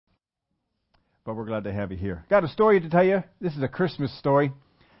but we're glad to have you here. Got a story to tell you. This is a Christmas story.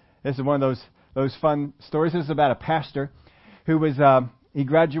 This is one of those fun stories. This is about a pastor who was he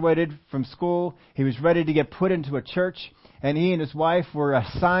graduated from school. He was ready to get put into a church, and he and his wife were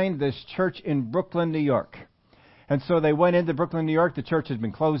assigned this church in Brooklyn, New York. And so they went into Brooklyn, New York. The church had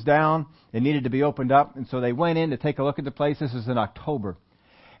been closed down. It needed to be opened up. And so they went in to take a look at the place. This was in October.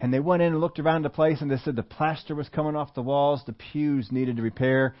 And they went in and looked around the place, and they said the plaster was coming off the walls. The pews needed to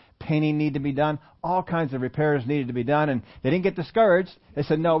repair. Painting needed to be done. All kinds of repairs needed to be done. And they didn't get discouraged. They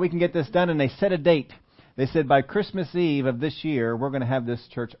said, no, we can get this done. And they set a date. They said, by Christmas Eve of this year, we're going to have this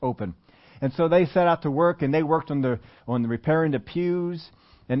church open. And so they set out to work, and they worked on the repairing the pews.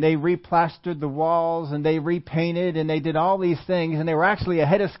 And they replastered the walls, and they repainted, and they did all these things. And they were actually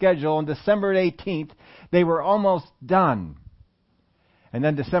ahead of schedule. On December 18th, they were almost done. And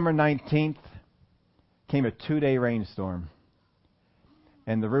then December 19th came a 2-day rainstorm.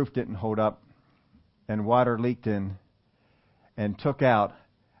 And the roof didn't hold up. And water leaked in and took out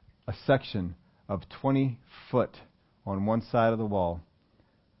a section of 20 foot on one side of the wall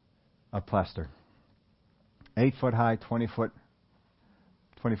of plaster. 8 foot high, 20 foot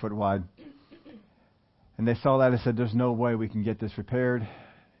wide. And they saw that and said, there's no way we can get this repaired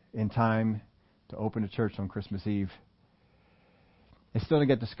in time to open a church on Christmas Eve. They still didn't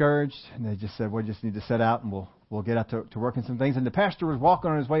get discouraged, and they just said, we just need to set out, and we'll get out to work on some things. And the pastor was walking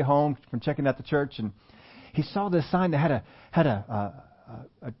on his way home from checking out the church, and he saw this sign that had a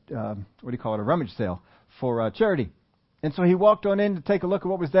what do you call it, a rummage sale for charity. And so he walked on in to take a look at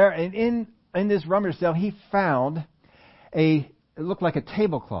what was there, and in this rummage sale, he found it looked like a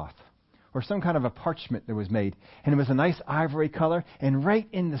tablecloth or some kind of a parchment that was made. And it was a nice ivory color. And right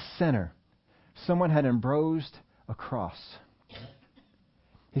in the center, someone had embossed a cross.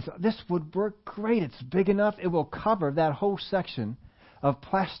 He thought, this would work great. It's big enough. It will cover that whole section of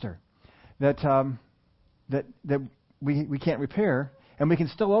plaster that we can't repair. And we can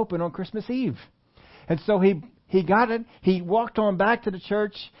still open on Christmas Eve. And so he got it. He walked on back to the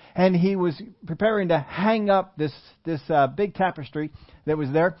church, and he was preparing to hang up this big tapestry that was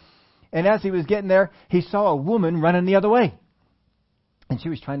there. And as he was getting there, he saw a woman running the other way. And she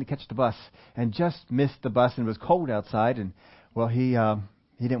was trying to catch the bus and just missed the bus, and it was cold outside. And, well, he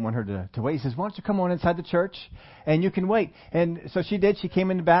didn't want her to wait. He says, why don't you come on inside the church, and you can wait. And so she did. She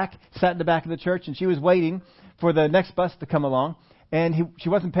came in the back, sat in the back of the church, and she was waiting for the next bus to come along. And she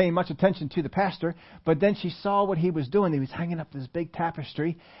wasn't paying much attention to the pastor, but then she saw what he was doing. He was hanging up this big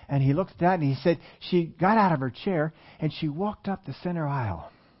tapestry, and he looked at that, and he said, she got out of her chair, and she walked up the center aisle.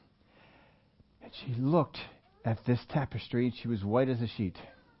 And she looked at this tapestry, and she was white as a sheet.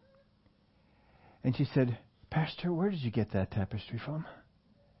 And she said, Pastor, where did you get that tapestry from?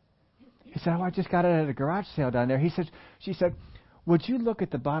 He said, I just got it at a garage sale down there. She said, would you look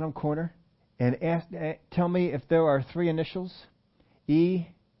at the bottom corner and tell me if there are 3 initials? E,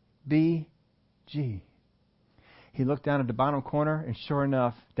 B, G. He looked down at the bottom corner, and sure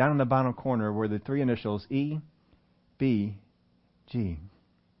enough, down in the bottom corner were the 3 initials, E, B, G.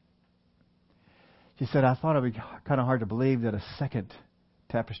 She said, I thought it would be kind of hard to believe that a second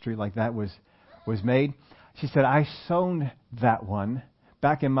tapestry like that was made. She said, I sewn that one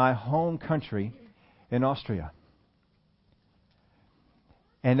back in my home country in Austria.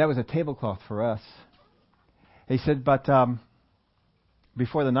 And that was a tablecloth for us. He said, but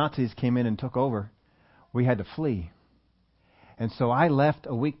before the Nazis came in and took over, we had to flee. And so I left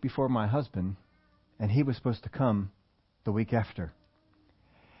a week before my husband, and he was supposed to come the week after.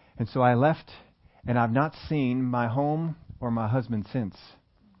 And so I left, and I've not seen my home or my husband since.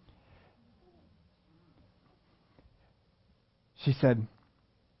 She said,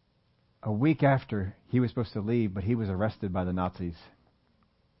 a week after he was supposed to leave, but he was arrested by the Nazis,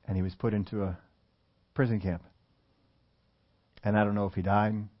 and he was put into a prison camp. And I don't know if he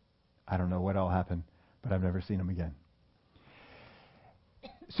died. I don't know what all happened, but I've never seen him again.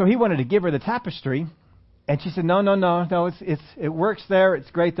 So he wanted to give her the tapestry, and she said, no, it works there. It's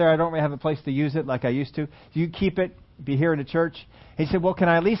great there. I don't really have a place to use it like I used to. You keep it, be here in the church. He said, well, can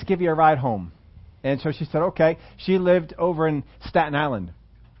I at least give you a ride home? And so she said, okay. She lived over in Staten Island.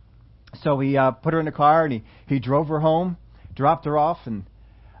 So he put her in the car, and he drove her home, dropped her off, and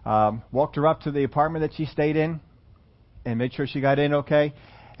walked her up to the apartment that she stayed in, and made sure she got in okay.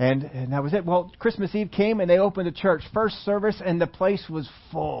 And that was it. Well, Christmas Eve came, and they opened the church. First service, and the place was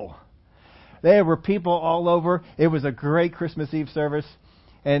full. There were people all over. It was a great Christmas Eve service.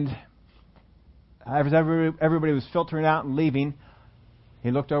 And as everybody was filtering out and leaving, he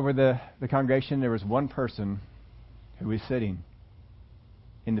looked over the congregation. There was one person who was sitting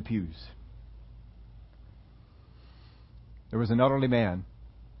in the pews. There was an elderly man.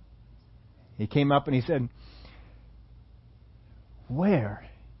 He came up and he said, "Where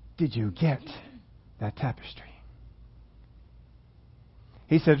did you get that tapestry?"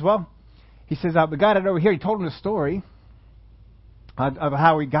 He says, "We got it over here." He told him the story of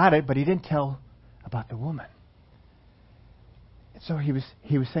how he got it, but he didn't tell about the woman. And so he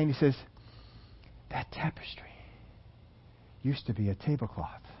was saying, he says, "That tapestry used to be a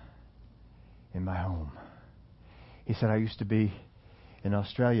tablecloth in my home." He said, "I used to be in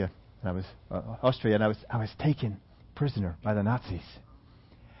Australia, and I was taken prisoner by the Nazis,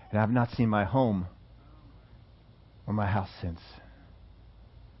 and I've not seen my home or my house since."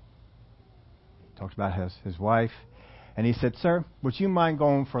 He talked about his wife, and he said, "Sir, would you mind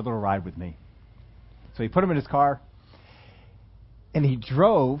going for a little ride with me?" So he put him in his car, and he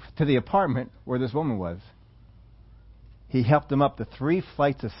drove to the apartment where this woman was. He helped him up the 3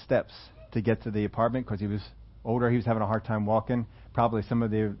 flights of steps to get to the apartment because he was older. He was having a hard time walking. Probably some of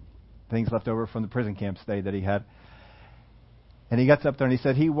the things left over from the prison camp stay that he had. And he gets up there and he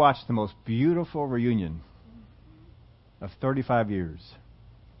said he watched the most beautiful reunion of 35 years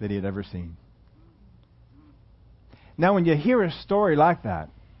that he had ever seen. Now, when you hear a story like that,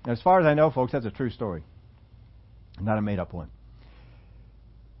 as far as I know, folks, that's a true story, not a made-up one.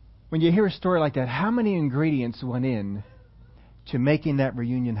 When you hear a story like that, how many ingredients went in to making that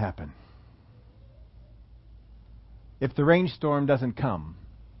reunion happen? If the rainstorm doesn't come,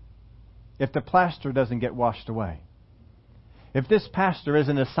 if the plaster doesn't get washed away, if this pastor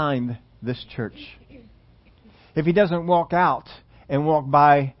isn't assigned this church, if he doesn't walk out and walk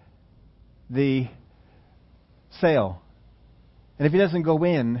by the sale, and if he doesn't go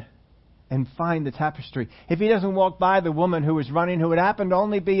in and find the tapestry, if he doesn't walk by the woman who was running, who would happen to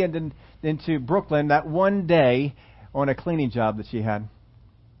only be into Brooklyn that one day on a cleaning job that she had,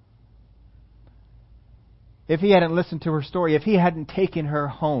 if he hadn't listened to her story, if he hadn't taken her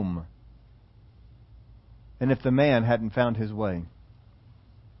home, and if the man hadn't found his way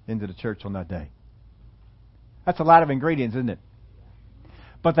into the church on that day. That's a lot of ingredients, isn't it?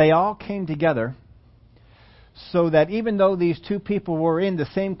 But they all came together so that even though these two people were in the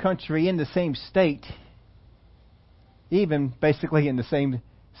same country, in the same state, even basically in the same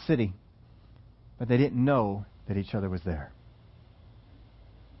city, but they didn't know that each other was there.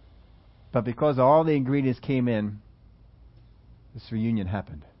 But because all the ingredients came in, this reunion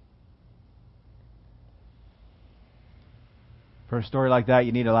happened. For a story like that,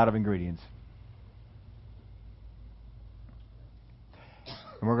 you need a lot of ingredients.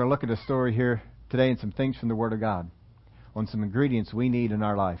 And we're going to look at a story here today and some things from the Word of God on some ingredients we need in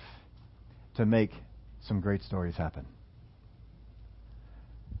our life to make some great stories happen.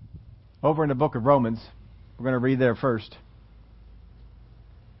 Over in the book of Romans, we're going to read there first.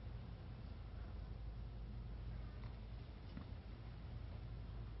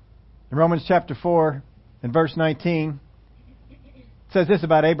 In Romans chapter 4 and verse 19, it says this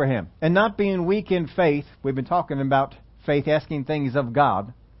about Abraham. "And not being weak in faith," we've been talking about faith, asking things of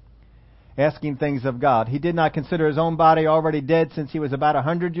God. Asking things of God. "He did not consider his own body already dead since he was about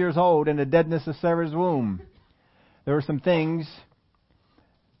 100 years old in the deadness of Sarah's womb." There were some things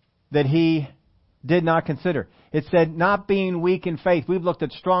that he did not consider. It said not being weak in faith. We've looked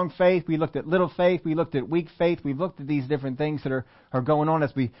at strong faith. We looked at little faith. We looked at weak faith. We've looked at these different things that are going on.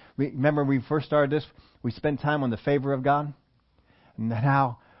 As we remember when we first started this, we spent time on the favor of God. And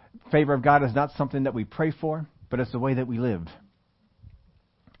how favor of God is not something that we pray for, but it's the way that we live.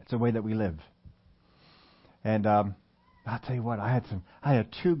 It's the way that we live. And I'll tell you what, I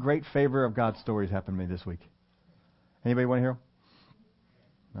had 2 great favor of God stories happen to me this week. Anybody want to hear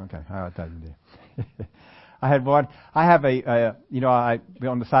them? Okay, I'll tell you. I had one. I have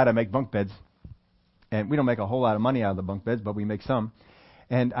on the side I make bunk beds, and we don't make a whole lot of money out of the bunk beds, but we make some.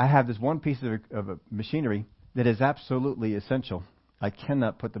 And I have this one piece of machinery that is absolutely essential. I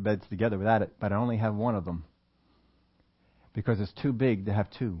cannot put the beds together without it, but I only have one of them because it's too big to have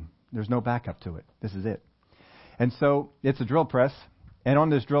 2. There's no backup to it. This is it. And so it's a drill press, and on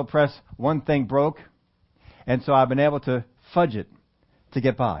this drill press, one thing broke, and so I've been able to fudge it to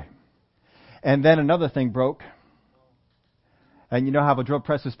get by. And then another thing broke. And you know how a drill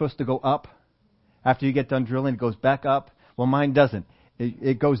press is supposed to go up? After you get done drilling, it goes back up. Well, mine doesn't.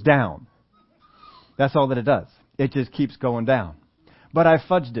 It goes down. That's all that it does. It just keeps going down. But I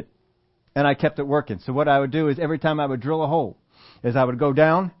fudged it, and I kept it working. So what I would do is every time I would drill a hole, is I would go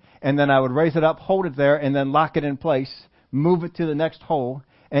down, and then I would raise it up, hold it there, and then lock it in place, move it to the next hole,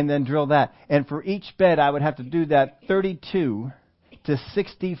 and then drill that. And for each bed, I would have to do that 32 to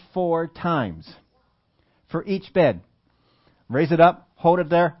 64 times for each bed. Raise it up, hold it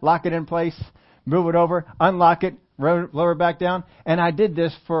there, lock it in place, move it over, unlock it, lower it back down. And I did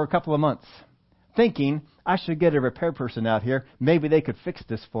this for a couple of months. thinking I should get a repair person out here. Maybe they could fix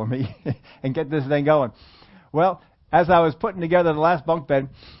this for me and get this thing going. Well, as I was putting together the last bunk bed,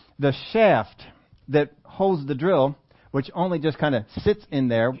 the shaft that holds the drill, which only just kind of sits in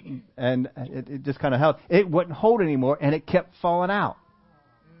there and it just kind of held, it wouldn't hold anymore and it kept falling out.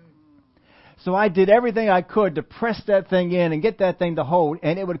 So I did everything I could to press that thing in and get that thing to hold,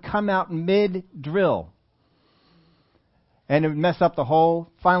 and it would come out mid-drill. And it would mess up the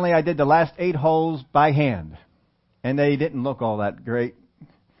hole. Finally, I did the last 8 holes by hand. And they didn't look all that great.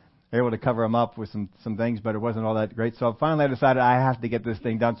 They were able to cover them up with some things, but it wasn't all that great. So finally I decided I have to get this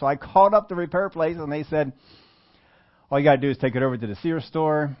thing done. So I called up the repair place, and they said, all you got to do is take it over to the Sears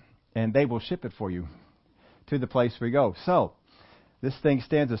store, and they will ship it for you to the place we go. So this thing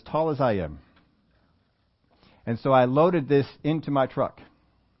stands as tall as I am. And so I loaded this into my truck,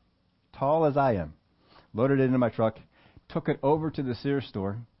 tall as I am, loaded it into my truck, took it over to the Sears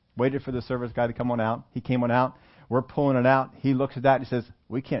store, waited for the service guy to come on out. He came on out. We're pulling it out. He looks at that and he says,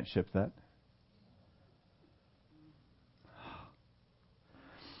 we can't ship that.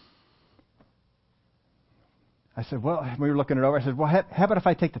 I said, well, we were looking it over. I said, well, how about if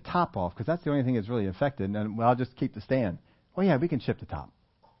I take the top off? Because that's the only thing that's really affected. And well, I'll just keep the stand. Oh, yeah, we can ship the top.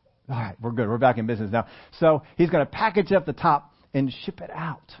 All right, we're good. We're back in business now. So he's going to package up the top and ship it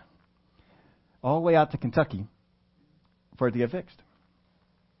out, all the way out to Kentucky for it to get fixed.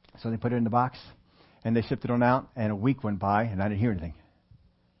 So they put it in the box, and they shipped it on out, and a week went by, and I didn't hear anything.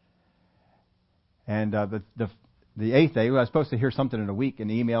 And the 8th day, I was supposed to hear something in a week, an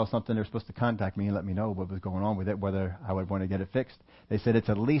email, something. They're supposed to contact me and let me know what was going on with it, whether I would want to get it fixed. They said it's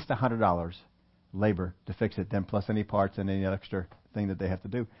at least $100 labor to fix it, then plus any parts and any extra thing that they have to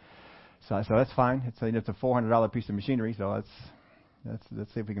do. So that's fine. It's a $400 piece of machinery, so let's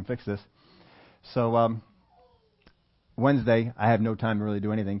see if we can fix this. So Wednesday, I have no time to really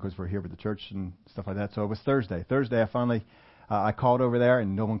do anything because we're here with the church and stuff like that. So it was Thursday. Thursday, I finally I called over there,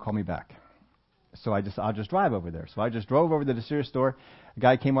 and no one called me back. So I'll just drive over there. So I just drove over to the Sears store. A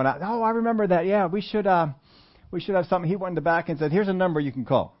guy came on out. Oh, I remember that. Yeah, we should have something. He went in the back and said, "Here's a number you can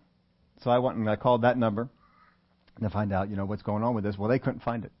call." So I went and I called that number to find out, what's going on with this. Well, they couldn't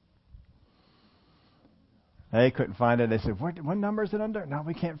find it. They couldn't find it. They said, what number is it under? No,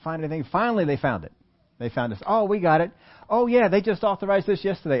 we can't find anything. Finally, they found it. They found us. Oh, we got it. Oh, yeah, they just authorized this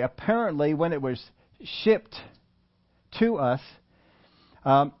yesterday. Apparently, when it was shipped to us,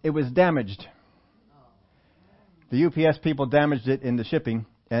 it was damaged. The UPS people damaged it in the shipping,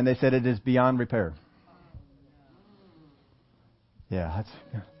 and they said it is beyond repair. Yeah,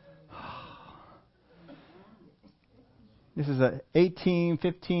 this is a 18,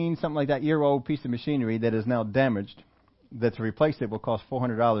 15, something like that year-old piece of machinery that is now damaged. That to replace it will cost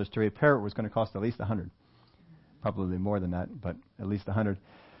 $400. To repair it was going to cost at least $100. Probably more than that, but at least $100.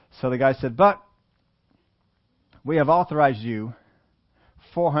 So the guy said, but we have authorized you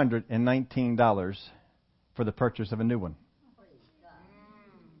 $419 for the purchase of a new one.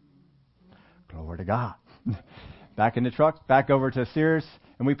 Glory to God. Back in the truck, back over to Sears,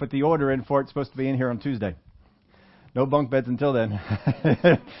 and we put the order in for it. It's supposed to be in here on Tuesday. No bunk beds until then.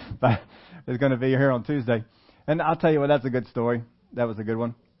 But it's going to be here on Tuesday. And I'll tell you what, that's a good story. That was a good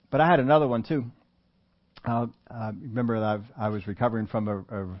one. But I had another one, too. Remember that I was recovering from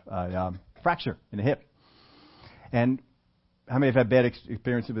a fracture in the hip. And how many have had bad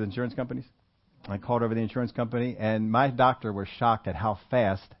experiences with insurance companies? I called over the insurance company, and my doctor was shocked at how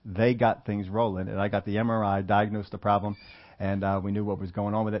fast they got things rolling. And I got the MRI, diagnosed the problem, and we knew what was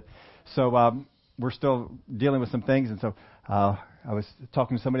going on with it. So we're still dealing with some things. And so I was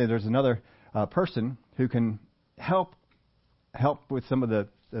talking to somebody. There's another person who can help with some of the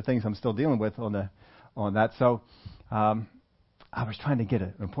things I'm still dealing with on that. So I was trying to get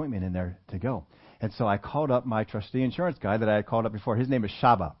an appointment in there to go. And so I called up my trustee insurance guy that I had called up before. His name is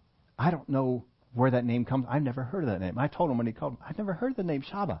Shaba. I don't know where that name comes. I've never heard of that name. I told him when he called, I've never heard of the name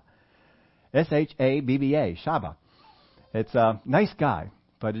Shaba. Shabba. Shaba. It's a nice guy,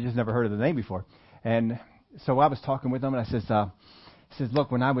 but I just never heard of the name before. And so I was talking with him, and I says,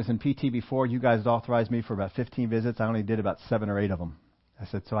 look, when I was in PT before, you guys authorized me for about 15 visits. I only did about 7 or 8 of them. I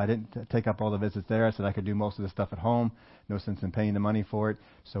said, so I didn't take up all the visits there. I said I could do most of the stuff at home. No sense in paying the money for it.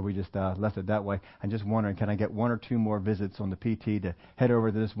 So we just left it that way. I'm just wondering, can I get 1 or 2 more visits on the PT to head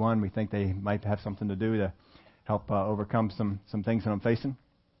over to this one? We think they might have something to do to help overcome some things that I'm facing.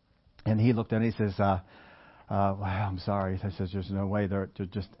 And he looked at it and he says, well, I'm sorry. I says, there's no way. They're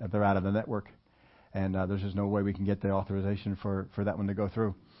out of the network. And there's just no way we can get the authorization for that one to go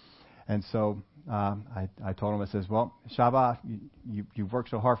through. And so I told him, I says, well, Shaba, you've worked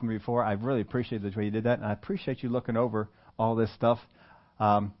so hard for me before. I really appreciate the way you did that. And I appreciate you looking over all this stuff.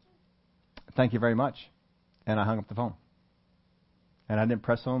 Thank you very much. And I hung up the phone. And I didn't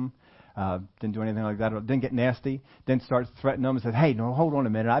press them. Didn't do anything like that. Didn't get nasty. Didn't start threatening them and said, hey, no, hold on a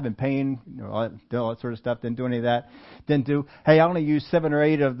minute. I've been paying, all that sort of stuff. Didn't do any of that. Didn't do, hey, I only used 7 or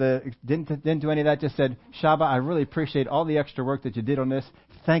 8 of the, didn't do any of that. Just said, Shaba, I really appreciate all the extra work that you did on this.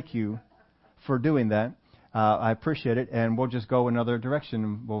 Thank you for doing that. I appreciate it. And we'll just go another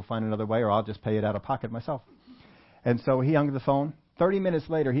direction. We'll find another way, or I'll just pay it out of pocket myself. And so he hung the phone. 30 minutes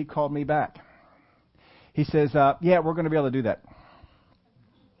later, he called me back. He says, yeah, we're going to be able to do that.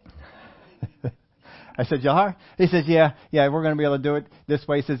 I said, Jahar? He says, yeah, we're going to be able to do it this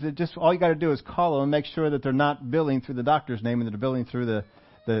way. He says, just all you got to do is call them and make sure that they're not billing through the doctor's name and that they're billing through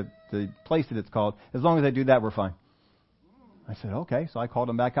the place that it's called. As long as they do that, we're fine. I said, okay. So I called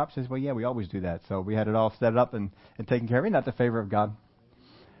him back up. He says, well, yeah, we always do that. So we had it all set up and taken care of. Isn't that the favor of God?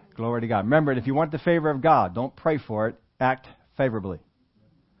 Glory to God. Remember, if you want the favor of God, don't pray for it. Act favorably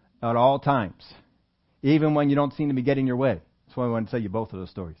at all times, even when you don't seem to be getting your way. That's why I want to tell you both of those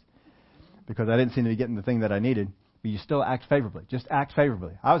stories, because I didn't seem to be getting the thing that I needed. But you still act favorably. Just act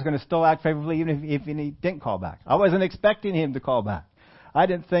favorably. I was going to still act favorably even if he didn't call back. I wasn't expecting him to call back. I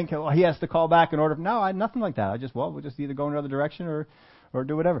didn't think, well, he has to call back in order. No, I had nothing like that. I just, we'll just either go in another direction or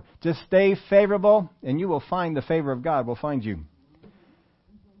do whatever. Just stay favorable, and you will find the favor of God will find you.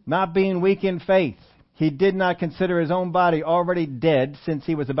 Not being weak in faith. He did not consider his own body already dead since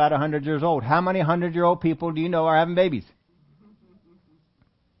he was about 100 years old. How many 100-year-old people do you know are having babies?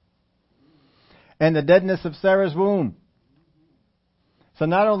 And the deadness of Sarah's womb. So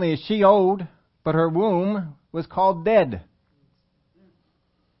not only is she old, but her womb was called dead.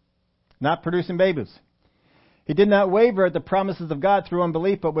 Not producing babies. He did not waver at the promises of God through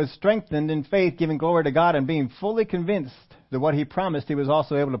unbelief, but was strengthened in faith, giving glory to God and being fully convinced that what he promised he was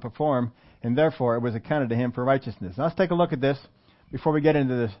also able to perform, and therefore it was accounted to him for righteousness. Now let's take a look at this before we get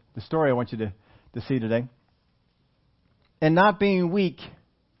into the story I want you to see today. And not being weak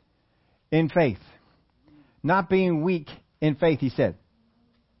in faith. Not being weak in faith, he said.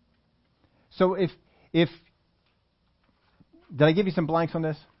 So if did I give you some blanks on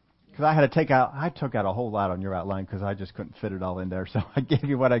this? Because I took out a whole lot on your outline because I just couldn't fit it all in there. So I gave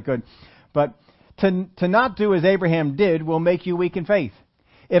you what I could. But to not do as Abraham did will make you weak in faith.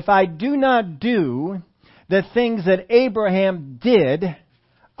 If I do not do the things that Abraham did,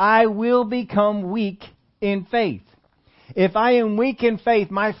 I will become weak in faith. If I am weak in faith,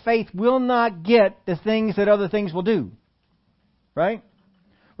 my faith will not get the things that other things will do. Right?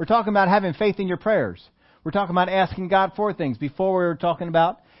 We're talking about having faith in your prayers. We're talking about asking God for things. Before we were talking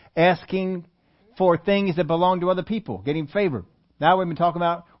about asking for things that belong to other people, getting favor. Now we've been talking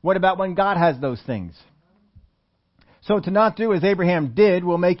about what about when God has those things. So to not do as Abraham did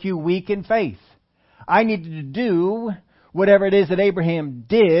will make you weak in faith. I need to do whatever it is that Abraham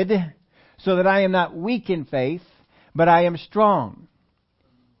did so that I am not weak in faith, but I am strong.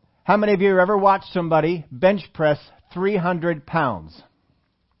 How many of you have ever watched somebody bench press 300 pounds?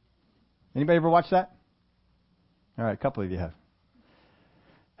 Anybody ever watch that? All right, a couple of you have.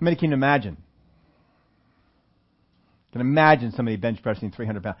 How many can imagine? Can imagine somebody bench pressing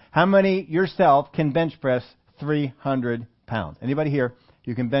 300 pounds. How many yourself can bench press 300 pounds? Anybody here,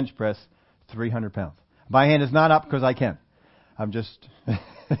 you can bench press 300 pounds. My hand is not up because I can. I'm just,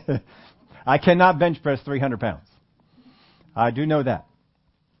 I cannot bench press 300 pounds. I do know that.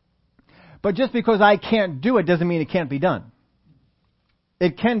 But just because I can't do it doesn't mean it can't be done.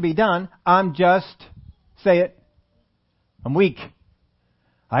 It can be done. I'm just, say it, I'm weak.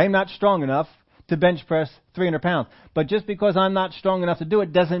 I am not strong enough to bench press 300 pounds. But just because I'm not strong enough to do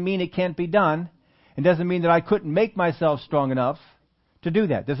it doesn't mean it can't be done. It doesn't mean that I couldn't make myself strong enough to do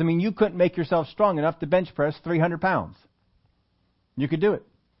that. Doesn't mean you couldn't make yourself strong enough to bench press 300 pounds. You could do it.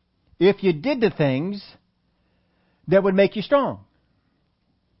 If you did the things that would make you strong.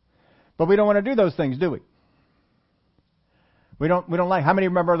 But we don't want to do those things, do we? We don't like. How many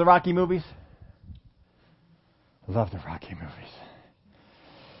remember the Rocky movies? I love the Rocky movies.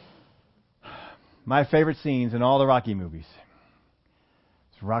 My favorite scenes in all the Rocky movies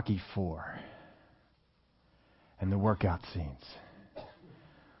is Rocky IV and the workout scenes.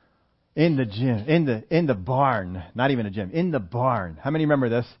 In the gym, in the barn, not even a gym, in the barn. How many remember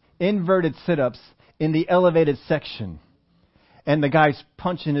this? Inverted sit-ups in the elevated section. And the guy's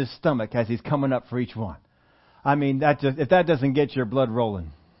punching his stomach as he's coming up for each one. I mean, if that doesn't get your blood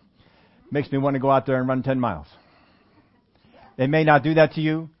rolling, makes me want to go out there and run 10 miles. It may not do that to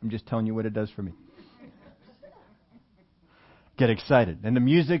you. I'm just telling you what it does for me. Get excited. And the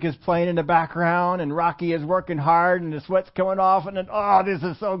music is playing in the background, and Rocky is working hard, and the sweat's coming off, and then, oh, this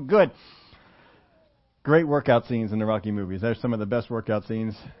is so good. Great workout scenes in the Rocky movies. There's some of the best workout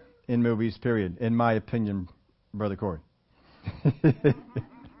scenes in movies, period. In my opinion, Brother Corey.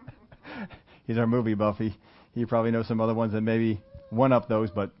 He's our movie buff. He probably knows some other ones that maybe one-up those,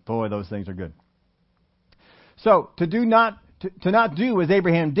 but boy, those things are good. So, to not do as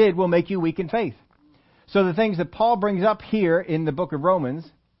Abraham did will make you weak in faith. So the things that Paul brings up here in the book of Romans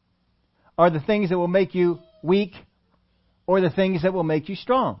are the things that will make you weak or the things that will make you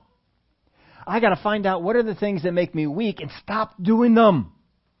strong. I got to find out what are the things that make me weak and stop doing them.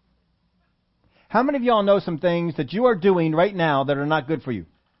 How many of y'all know some things that you are doing right now that are not good for you?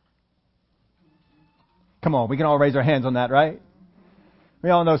 Come on, we can all raise our hands on that, right? We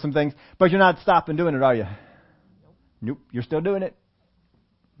all know some things, but you're not stopping doing it, are you? Nope, you're still doing it.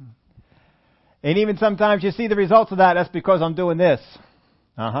 And even sometimes you see the results of that. That's because I'm doing this.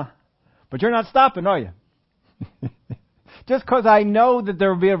 But you're not stopping, are you? Just because I know that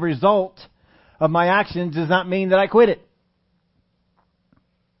there will be a result of my actions does not mean that I quit it.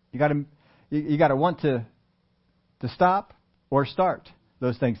 You got to want to stop or start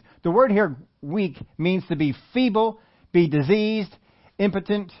those things. The word here, weak, means to be feeble, be diseased,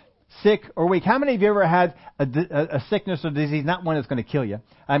 impotent, sick, or weak. How many of you ever had a sickness or disease, not one that's going to kill you?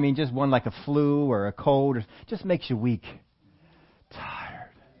 I mean, just one like a flu or a cold, or just makes you weak.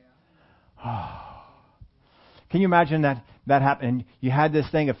 Tired. Oh. Can you imagine that happened? You had this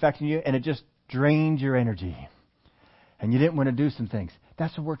thing affecting you, and it just drained your energy. And you didn't want to do some things.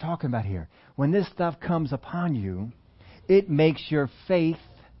 That's what we're talking about here. When this stuff comes upon you, it makes your faith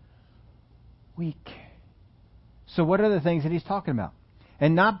weak. So what are the things that he's talking about?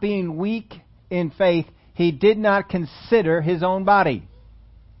 And not being weak in faith, he did not consider his own body.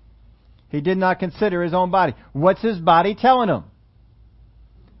 He did not consider his own body. What's his body telling him?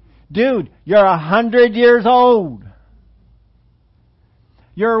 Dude, you're 100 years old.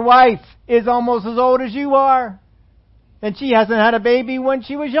 Your wife is almost as old as you are. And she hasn't had a baby when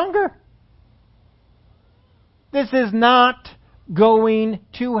she was younger. This is not going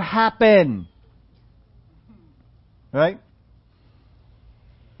to happen. Right?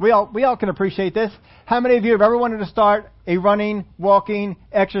 We all can appreciate this. How many of you have ever wanted to start a running, walking,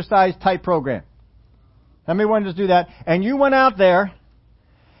 exercise type program? How many wanted to do that? And you went out there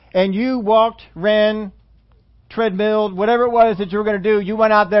and you walked, ran, treadmilled, whatever it was that you were going to do, you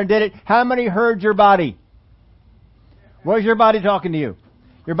went out there and did it. How many heard your body? What was your body talking to you?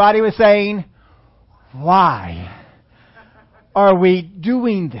 Your body was saying, why are we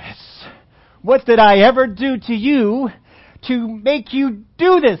doing this? What did I ever do to you to make you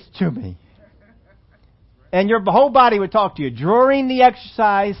do this to me? And your whole body would talk to you. During the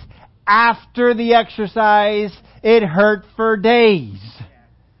exercise, after the exercise, it hurt for days.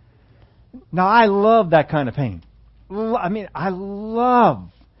 Now, I love that kind of pain. I love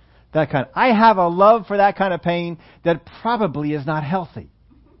that kind. I have a love for that kind of pain that probably is not healthy.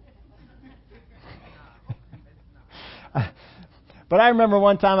 But I remember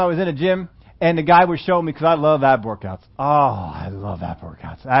one time I was in a gym, and the guy was showing me, because I love ab workouts. Oh, I love ab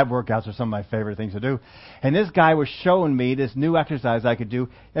workouts. Ab workouts are some of my favorite things to do. And this guy was showing me this new exercise I could do.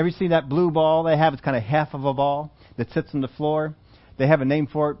 Ever seen that blue ball they have? It's kind of half of a ball that sits on the floor. They have a name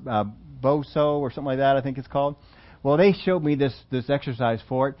for it, Boso or something like that, I think it's called. Well, they showed me this exercise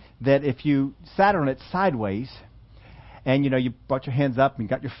for it, that if you sat on it sideways, and you brought your hands up and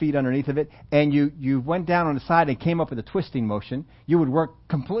got your feet underneath of it, and you went down on the side and came up with a twisting motion, you would work a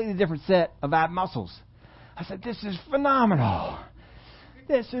completely different set of ab muscles. I said, this is phenomenal.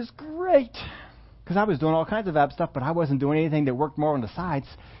 This is great. Because I was doing all kinds of ab stuff, but I wasn't doing anything that worked more on the sides.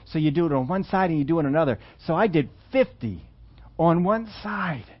 So you do it on one side and you do it on another. So I did 50 on one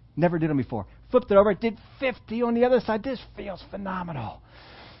side. Never did them before. Flipped it over, did 50 on the other side. This feels phenomenal.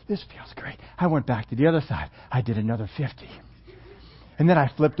 This feels great. I went back to the other side. I did another 50. And then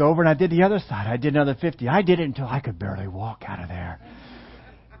I flipped over and I did the other side. I did another 50. I did it until I could barely walk out of there.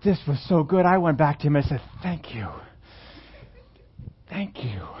 This was so good. I went back to him and said, thank you. Thank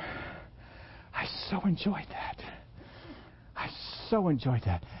you. I so enjoyed that. I so enjoyed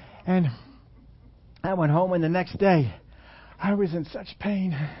that. And I went home, and the next day I was in such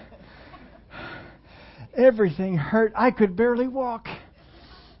pain. Everything hurt. I could barely walk.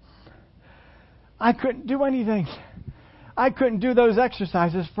 I couldn't do anything. I couldn't do those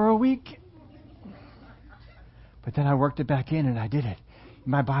exercises for a week. But then I worked it back in and I did it.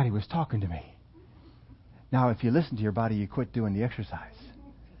 My body was talking to me. Now, if you listen to your body, you quit doing the exercise.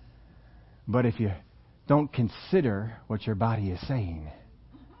 But if you don't consider what your body is saying,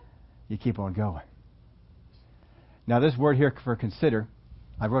 you keep on going. Now, this word here for consider,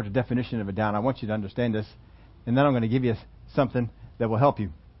 I wrote a definition of it down. I want you to understand this. And then I'm going to give you something that will help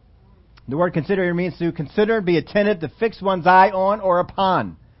you. The word consider here means to consider, be attentive, to fix one's eye on or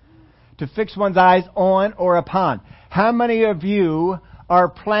upon. to fix one's eyes on or upon. How many of you are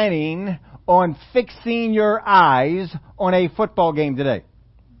planning on fixing your eyes on a football game today?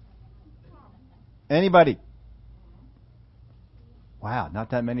 Anybody? Wow, not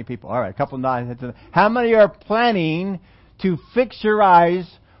that many people. All right, a couple nods. How many are planning to fix your eyes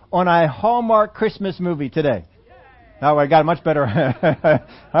on a Hallmark Christmas movie today? Oh, I got it much better.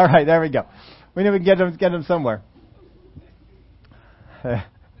 All right, there we go. We know we can get them somewhere.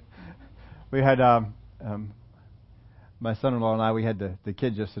 We had my son-in-law and I. We had the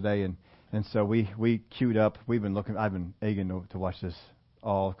kids yesterday, and so we queued up. I've been eager to watch this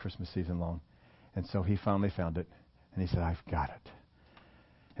all Christmas season long, and so he finally found it, and he said, "I've got it."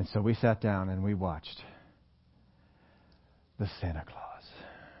 And so we sat down and we watched The Santa Claus.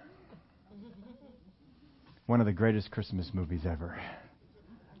 One of the greatest Christmas movies ever.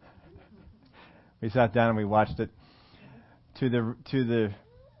 We sat down and we watched it.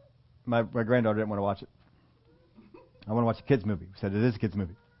 My granddaughter didn't want to watch it. I want to watch a kids movie. We said it is a kids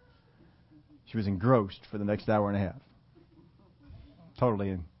movie. She was engrossed for the next hour and a half.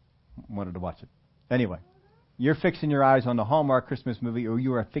 Totally wanted to watch it. Anyway, you're fixing your eyes on the Hallmark Christmas movie, or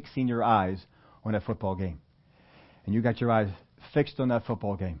you are fixing your eyes on a football game. And you got your eyes fixed on that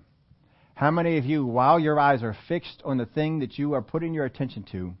football game. How many of you, while your eyes are fixed on the thing that you are putting your attention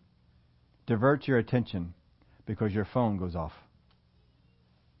to, divert your attention because your phone goes off?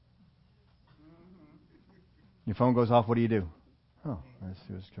 Your phone goes off, what do? Oh, let's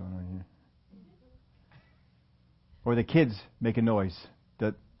see what's going on here. Or the kids make a noise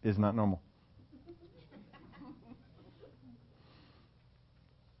that is not normal.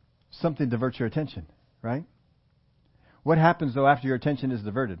 Something diverts your attention, right? What happens, though, after your attention is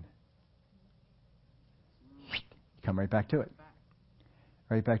diverted? You come right back to it.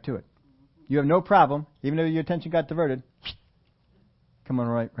 Right back to it. You have no problem, even though your attention got diverted, come on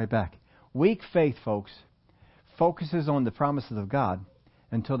right back. Weak faith, folks, focuses on the promises of God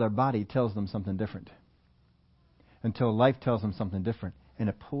until their body tells them something different. Until life tells them something different. And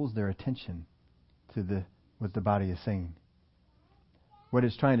it pulls their attention to what the body is saying. What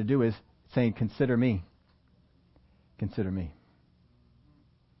it's trying to do is saying, consider me. Consider me.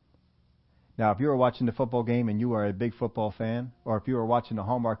 Now, if you are watching the football game and you are a big football fan, or if you are watching a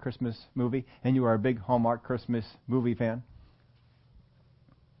Hallmark Christmas movie and you are a big Hallmark Christmas movie fan,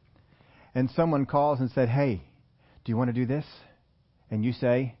 and someone calls and said, "Hey, do you want to do this?" And you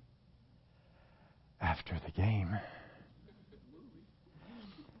say, "After the game.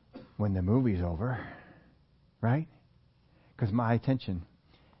 When the movie's over." Right? Because my attention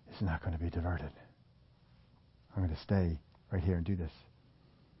is not going to be diverted. I'm going to stay right here and do this.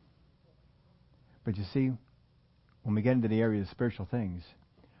 But you see, when we get into the area of spiritual things,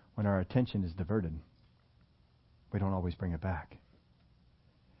 when our attention is diverted, we don't always bring it back.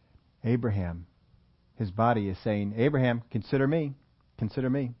 Abraham, his body is saying, "Abraham, consider me. Consider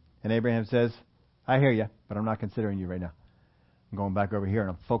me." And Abraham says, "I hear you, but I'm not considering you right now. I'm going back over here and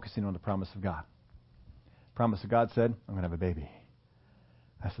I'm focusing on the promise of God." The promise of God said, "I'm going to have a baby."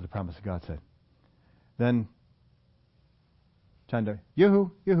 That's what the promise of God said. Then, Chanda,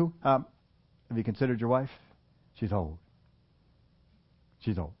 yoo-hoo, have you considered your wife? She's old.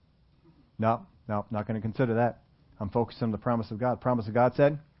 She's old. No, not going to consider that. I'm focused on the promise of God. The promise of God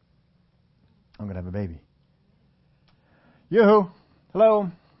said, "I'm going to have a baby." Yoo-hoo,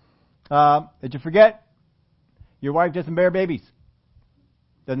 hello. Did you forget? Your wife doesn't bear babies.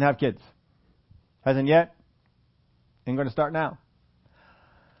 Doesn't have kids. Hasn't yet. Ain't going to start now.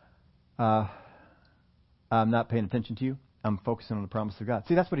 I'm not paying attention to you. I'm focusing on the promise of God.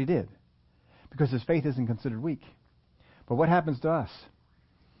 See, that's what he did. Because his faith isn't considered weak. But what happens to us?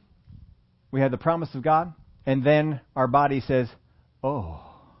 We have the promise of God, and then our body says, "Oh,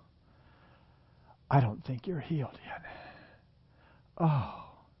 I don't think you're healed yet. Oh,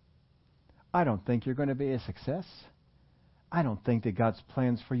 I don't think you're going to be a success. I don't think that God's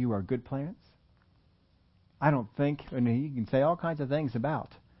plans for you are good plans. I don't think," and you can say all kinds of things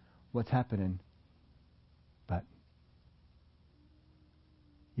about what's happening, but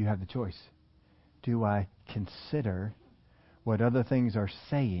you have the choice. Do I consider what other things are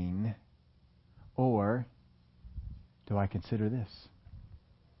saying, or do I consider this?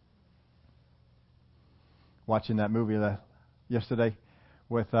 Watching that movie yesterday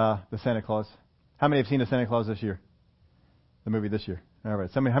with the Santa Claus. How many have seen the Santa Claus this year? The movie this year. All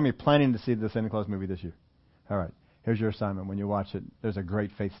right. How many planning to see the Santa Claus movie this year? All right. Here's your assignment. When you watch it, there's a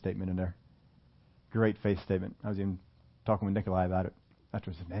great faith statement in there. Great faith statement. I was even talking with Nikolai about it. After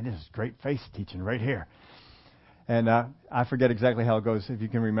I said, "Man, this is great faith teaching right here." And I forget exactly how it goes, if you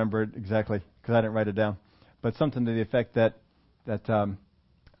can remember it exactly, because I didn't write it down. But something to the effect that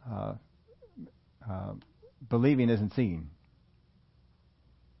believing isn't seeing.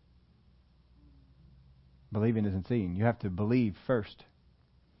 Believing isn't seeing. You have to believe first.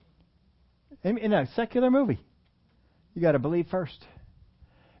 In a secular movie, you got to believe first.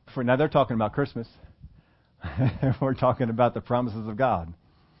 Now they're talking about Christmas. We're talking about the promises of God.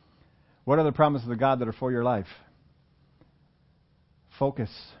 What are the promises of God that are for your life? Focus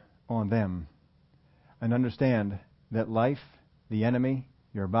on them and understand that life, the enemy,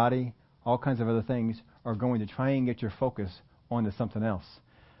 your body, all kinds of other things are going to try and get your focus onto something else.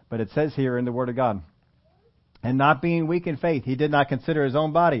 But it says here in the Word of God, and not being weak in faith, he did not consider his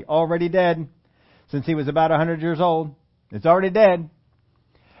own body already dead, since he was about 100 years old. It's already dead.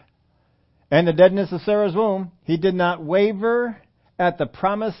 And the deadness of Sarah's womb, he did not waver at the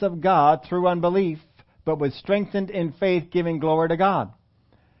promise of God through unbelief, but was strengthened in faith, giving glory to God.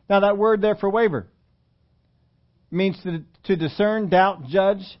 Now that word there for waver means to discern, doubt,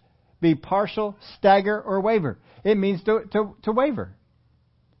 judge, be partial, stagger, or waver. It means to waver.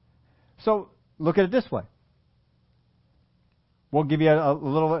 So look at it this way. We'll give you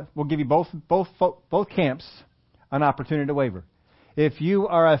We'll give you both camps an opportunity to waver. If you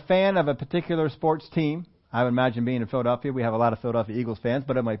are a fan of a particular sports team, I would imagine being in Philadelphia, we have a lot of Philadelphia Eagles fans,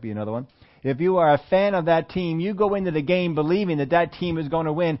 but it might be another one. If you are a fan of that team, you go into the game believing that team is going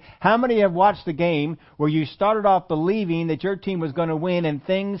to win. How many have watched the game where you started off believing that your team was going to win and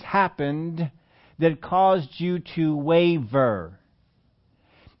things happened that caused you to waver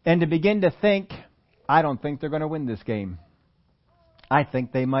and to begin to think, I don't think they're going to win this game. I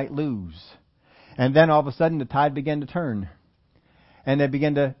think they might lose. And then all of a sudden the tide began to turn. And they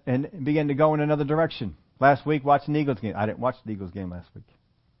began to go in another direction. Last week, watching the Eagles game. I didn't watch the Eagles game last week.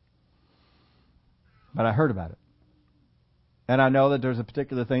 But I heard about it. And I know that there's a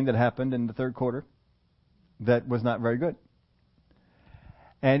particular thing that happened in the third quarter that was not very good.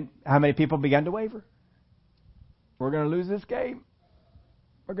 And how many people began to waver? We're going to lose this game.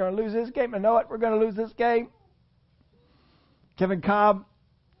 We're going to lose this game. I know it. We're going to lose this game. Kevin Cobb,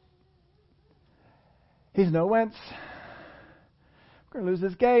 he's no Wentz. We're going to lose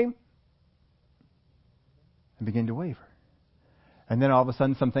this game. And begin to waver. And then all of a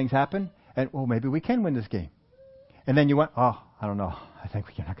sudden some things happen. And, well, maybe we can win this game. And then you went, I don't know. I think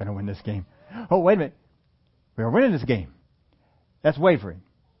we're not going to win this game. Oh, wait a minute. We are winning this game. That's wavering.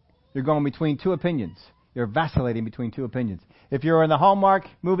 You're going between two opinions. You're vacillating between two opinions. If you're in the Hallmark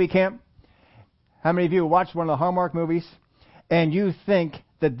movie camp, how many of you watched one of the Hallmark movies and you think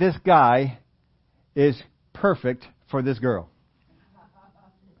that this guy is perfect for this girl?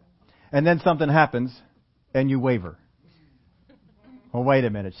 And then something happens and you waver. Well, wait a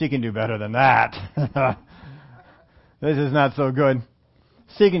minute. She can do better than that. This is not so good.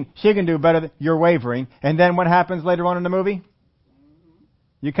 She can do better. You're wavering. And then what happens later on in the movie?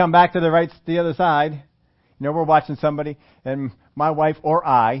 You come back to the other side. You know, we're watching somebody and my wife or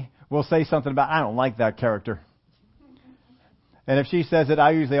I will say something about, I don't like that character. And if she says it,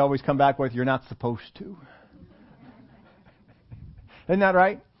 I usually always come back with, you're not supposed to. Isn't that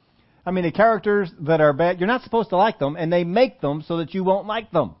right? I mean, the characters that are bad, you're not supposed to like them, and they make them so that you won't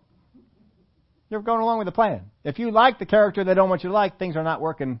like them. You're going along with the plan. If you like the character they don't want you to like, things are not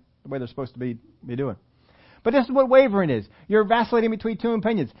working the way they're supposed to be doing. But this is what wavering is. You're vacillating between two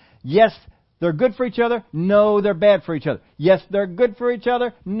opinions. Yes, they're good for each other. No, they're bad for each other. Yes, they're good for each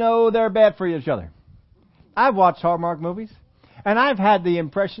other. No, they're bad for each other. I've watched Hallmark movies, and I've had the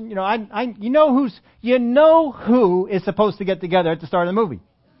impression, you know who is supposed to get together at the start of the movie.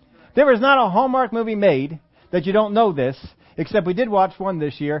 There is not a Hallmark movie made that you don't know this, except we did watch one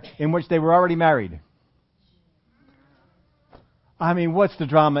this year in which they were already married. I mean, what's the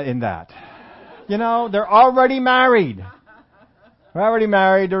drama in that? They're already married. They're already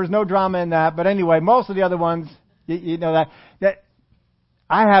married. There was no drama in that. But anyway, most of the other ones, that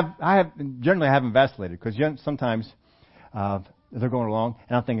I generally haven't vacillated because sometimes they're going along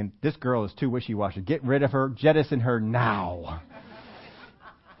and I'm thinking, this girl is too wishy-washy. Get rid of her. Jettison her now.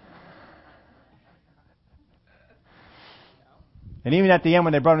 And even at the end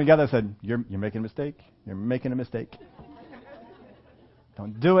when they brought them together, I said, you're making a mistake. You're making a mistake.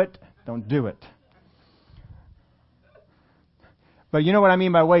 Don't do it. Don't do it. But you know what I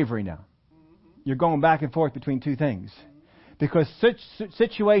mean by wavering now? You're going back and forth between two things. Because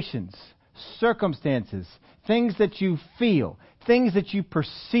situations, circumstances, things that you feel, things that you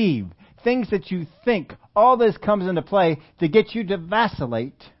perceive, things that you think, all this comes into play to get you to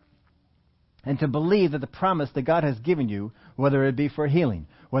vacillate and to believe that the promise that God has given you, whether it be for healing,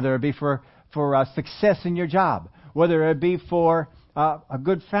 whether it be for success in your job, whether it be for a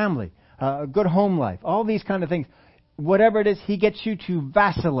good family, a good home life, all these kind of things, whatever it is, He gets you to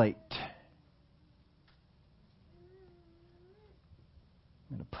vacillate.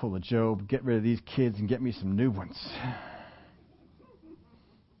 I'm going to pull a Job, get rid of these kids, and get me some new ones.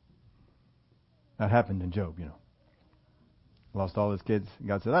 That happened in Job, Lost all his kids.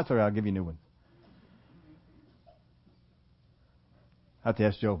 God said, that's all right, I'll give you new ones. I have to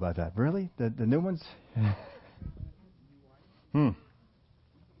ask Job about that. Really? The new ones? Don't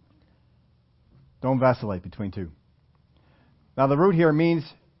vacillate between two. Now the root here means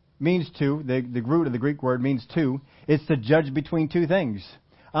two. The root of the Greek word means two. It's to judge between two things.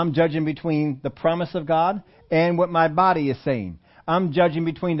 I'm judging between the promise of God and what my body is saying. I'm judging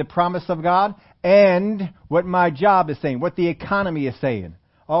between the promise of God and what my job is saying, what the economy is saying.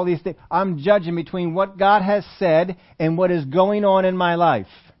 All these things. I'm judging between what God has said and what is going on in my life.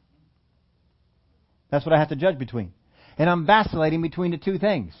 That's what I have to judge between. And I'm vacillating between the two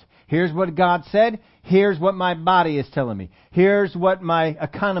things. Here's what God said. Here's what my body is telling me. Here's what my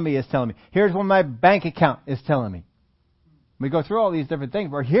economy is telling me. Here's what my bank account is telling me. We go through all these different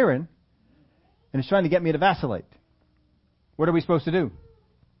things we're hearing, and it's trying to get me to vacillate. What are we supposed to do?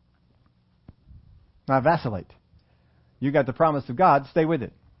 Not vacillate. You got the promise of God, stay with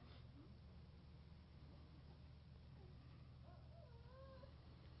it.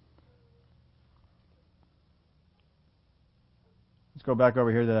 Let's go back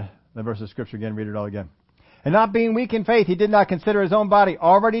over here to the verse of Scripture again, read it all again. And not being weak in faith, he did not consider his own body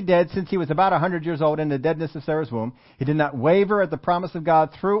already dead since he was about 100 years old in the deadness of Sarah's womb. He did not waver at the promise of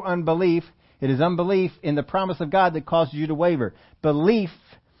God through unbelief. It is unbelief in the promise of God that causes you to waver. Belief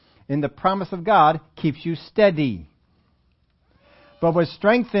in the promise of God keeps you steady. But was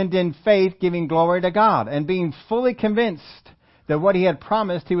strengthened in faith, giving glory to God, and being fully convinced that what he had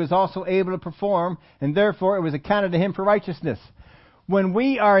promised he was also able to perform, and therefore it was accounted to him for righteousness. When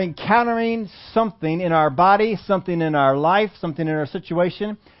we are encountering something in our body, something in our life, something in our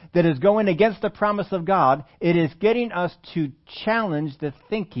situation that is going against the promise of God, it is getting us to challenge the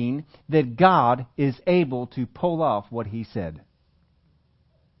thinking that God is able to pull off what he said.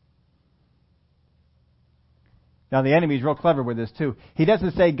 Now the enemy is real clever with this too. He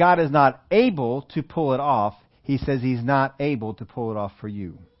doesn't say God is not able to pull it off. He says he's not able to pull it off for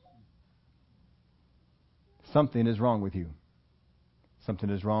you. Something is wrong with you.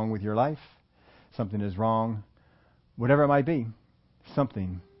 Something is wrong with your life. Something is wrong, whatever it might be.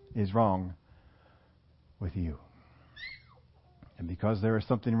 Something is wrong with you. And because there is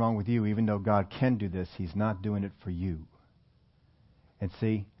something wrong with you, even though God can do this, he's not doing it for you. And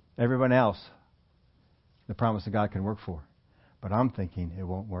see, everyone else, the promise of God can work for. But I'm thinking it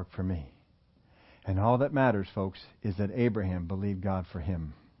won't work for me. And all that matters, folks, is that Abraham believed God for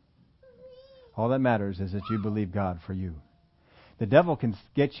him. All that matters is that you believe God for you. The devil can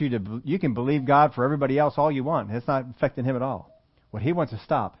get you to, you can believe God for everybody else all you want. It's not affecting him at all. What he wants to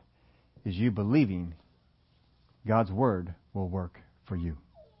stop is you believing God's word will work for you.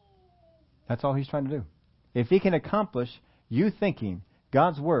 That's all he's trying to do. If he can accomplish you thinking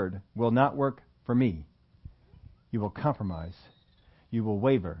God's word will not work for me, you will compromise. You will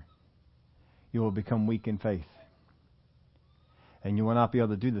waver. You will become weak in faith. And you will not be able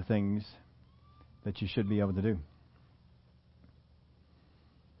to do the things that you should be able to do.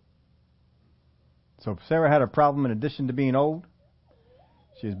 So Sarah had a problem in addition to being old.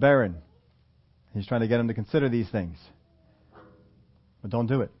 She was barren. He's trying to get him to consider these things. But don't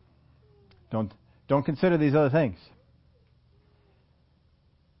do it. Don't consider these other things.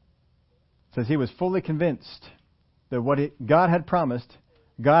 It says he was fully convinced that what God had promised,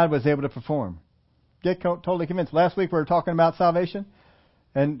 God was able to perform. Get totally convinced. Last week we were talking about salvation,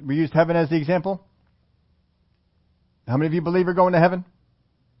 and we used heaven as the example. How many of you believe you're going to heaven?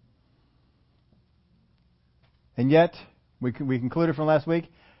 And yet, we concluded from last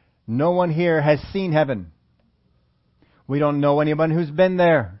week, no one here has seen heaven. We don't know anyone who's been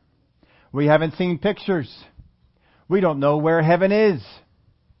there. We haven't seen pictures. We don't know where heaven is.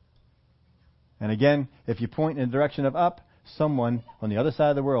 And again, if you point in the direction of up, someone on the other side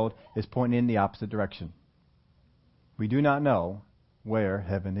of the world is pointing in the opposite direction. We do not know where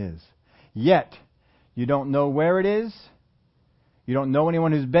heaven is. Yet, you don't know where it is. You don't know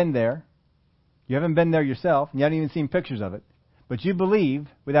anyone who's been there. You haven't been there yourself, and you haven't even seen pictures of it. But you believe,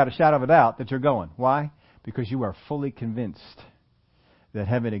 without a shadow of a doubt, that you're going. Why? Because you are fully convinced that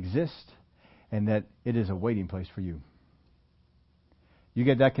heaven exists and that it is a waiting place for you. You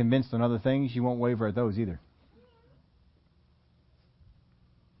get that convinced on other things, you won't waver at those either.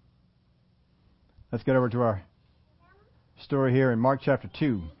 Let's get over to our story here in Mark chapter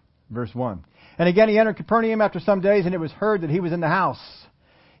 2, verse 1. And again he entered Capernaum after some days, and it was heard that he was in the house.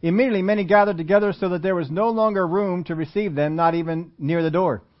 Immediately many gathered together so that there was no longer room to receive them, not even near the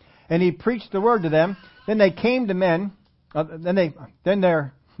door. And he preached the word to them. Then they came to men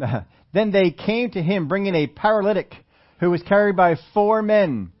Then they came to him, bringing a paralytic who was carried by 4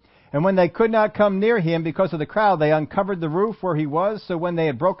 men. And when they could not come near him because of the crowd, they uncovered the roof where he was. So when they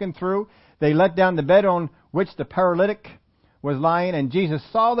had broken through, they let down the bed on which the paralytic was lying. And Jesus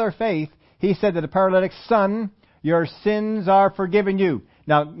saw their faith. He said to the paralytic, "Son, your sins are forgiven you."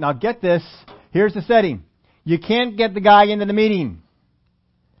 Now get this. Here's the setting. You can't get the guy into the meeting.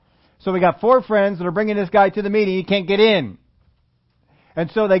 So we got 4 friends that are bringing this guy to the meeting. He can't get in.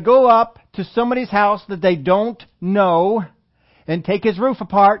 And so they go up to somebody's house that they don't know and take his roof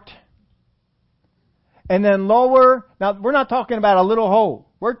apart and then lower. Now, we're not talking about a little hole.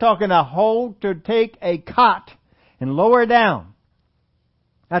 We're talking a hole to take a cot and lower down.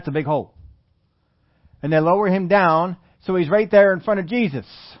 That's a big hole. And they lower him down so he's right there in front of Jesus.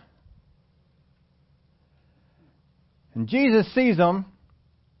 And Jesus sees him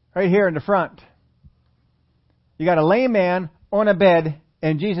right here in the front. You got a lame man on a bed,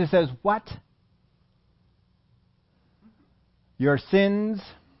 and Jesus says, "What? Your sins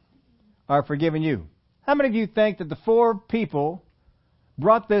are forgiven you." How many of you think that the 4 people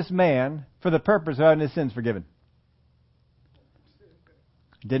brought this man for the purpose of having his sins forgiven?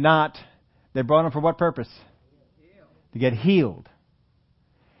 Did not. They brought him for what purpose? To get healed.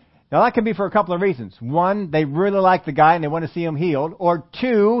 Now that can be for a couple of reasons. 1, they really like the guy and they want to see him healed. Or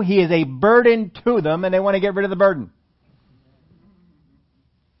 2, he is a burden to them and they want to get rid of the burden.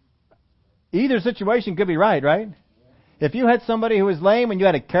 Either situation could be right? If you had somebody who was lame and you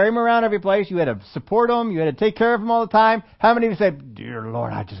had to carry him around every place, you had to support him, you had to take care of him all the time, how many of you say, "Dear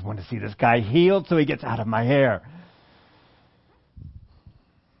Lord, I just want to see this guy healed so he gets out of my hair"?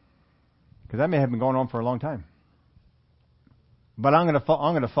 Because that may have been going on for a long time. But I'm going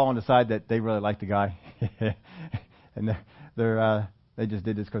to fall on the side that they really like the guy, and they just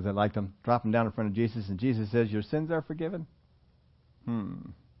did this because they liked him. Drop him down in front of Jesus, and Jesus says, "Your sins are forgiven."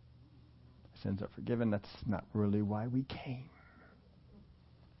 Sins are forgiven. That's not really why we came.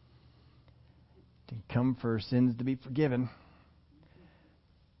 Didn't come for sins to be forgiven.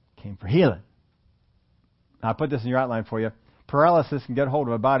 Came for healing. Now, I put this in your outline for you. Paralysis can get hold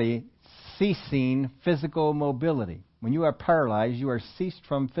of a body ceasing physical mobility. When you are paralyzed, you are ceased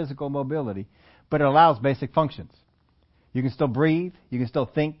from physical mobility, but it allows basic functions. You can still breathe. You can still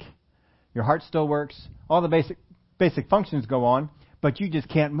think. Your heart still works. All the basic functions go on, but you just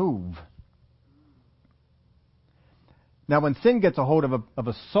can't move. Now, when sin gets a hold of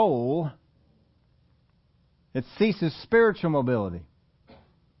a soul, it ceases spiritual mobility,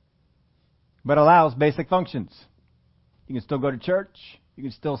 but allows basic functions. You can still go to church. You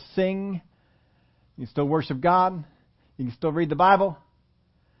can still sing. You can still worship God. You can still read the Bible.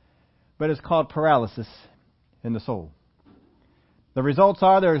 But it's called paralysis in the soul. The results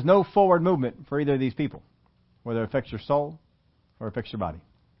are there is no forward movement for either of these people, whether it affects your soul or affects your body.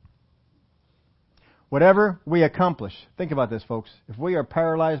 Whatever we accomplish, think about this, folks. If we are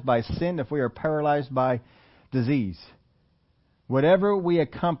paralyzed by sin, if we are paralyzed by disease, whatever we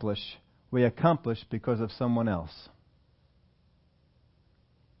accomplish because of someone else.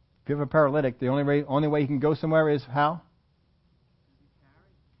 If you have a paralytic, the only way he can go somewhere is how?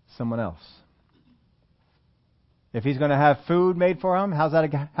 Someone else. If he's going to have food made for him, how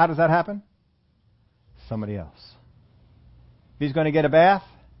does that happen? Somebody else. If he's going to get a bath,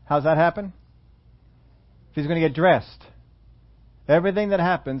 how's that happen? If he's going to get dressed, everything that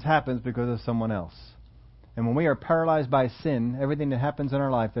happens because of someone else. And when we are paralyzed by sin, everything that happens in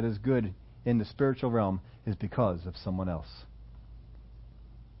our life that is good in the spiritual realm is because of someone else.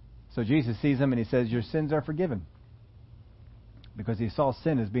 So Jesus sees him and he says, "Your sins are forgiven." Because he saw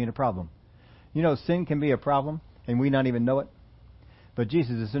sin as being a problem. You know, sin can be a problem and we not even know it. But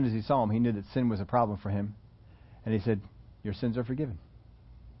Jesus, as soon as he saw him, he knew that sin was a problem for him. And he said, "Your sins are forgiven."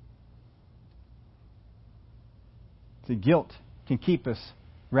 See, guilt can keep us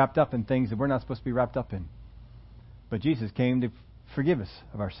wrapped up in things that we're not supposed to be wrapped up in. But Jesus came to forgive us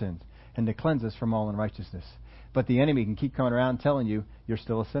of our sins and to cleanse us from all unrighteousness. But the enemy can keep coming around telling you you're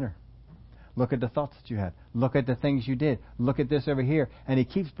still a sinner. Look at the thoughts that you had. Look at the things you did. Look at this over here. And he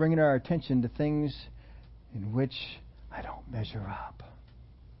keeps bringing our attention to things in which I don't measure up.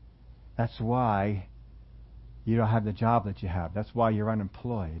 That's why you don't have the job that you have. That's why you're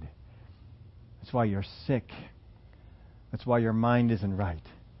unemployed. That's why you're sick. That's why your mind isn't right.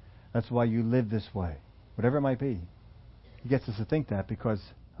 That's why you live this way. Whatever it might be. He gets us to think that because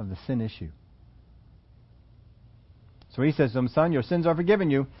of the sin issue. So he says to him, "Son, your sins are forgiven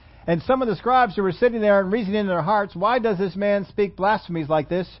you." And some of the scribes who were sitting there and reasoning in their hearts, "Why does this man speak blasphemies like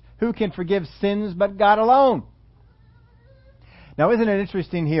this? Who can forgive sins but God alone?" Now, isn't it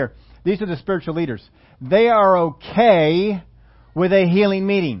interesting here These are the spiritual leaders. They are okay with a healing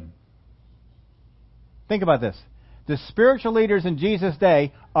meeting. Think about this. The spiritual leaders in Jesus'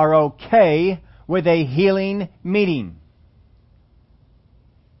 day are okay with a healing meeting.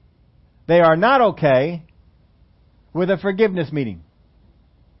 They are not okay with a forgiveness meeting.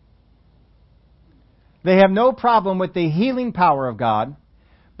 They have no problem with the healing power of God,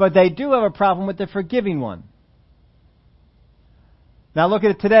 but they do have a problem with the forgiving one. Now look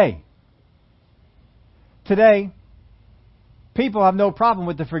at it today. Today, people have no problem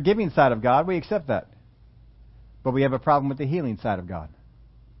with the forgiving side of God. We accept that. But we have a problem with the healing side of God.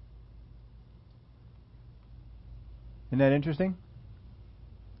 Isn't that interesting?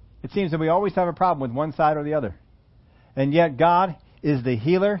 It seems that we always have a problem with one side or the other. And yet God is the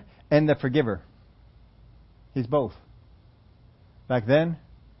healer and the forgiver. He's both. Back then,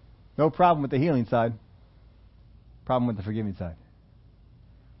 no problem with the healing side. Problem with the forgiving side.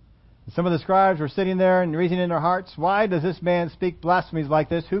 Some of the scribes were sitting there and reasoning in their hearts, why does this man speak blasphemies like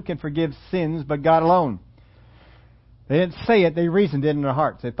this? Who can forgive sins but God alone? They didn't say it, they reasoned it in their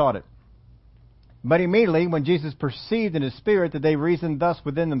hearts. They thought it. But immediately, when Jesus perceived in his spirit that they reasoned thus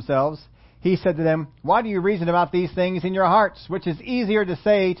within themselves, he said to them, why do you reason about these things in your hearts? Which is easier to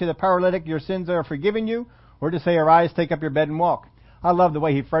say to the paralytic, your sins are forgiven you, or to say, arise, take up your bed and walk? I love the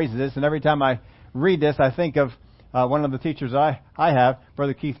way he phrases this, and every time I read this, I think of one of the teachers I have,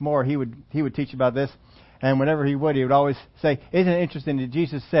 Brother Keith Moore. He would teach about this, and whenever he would always say, isn't it interesting that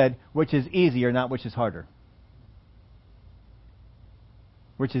Jesus said, which is easier, not which is harder?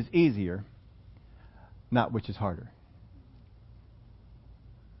 Which is easier, not which is harder.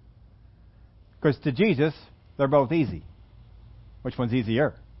 Because to Jesus, they're both easy. Which one's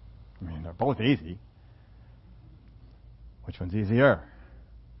easier? I mean, they're both easy. Which one's easier?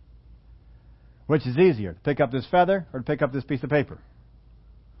 Which is easier, to pick up this feather or to pick up this piece of paper?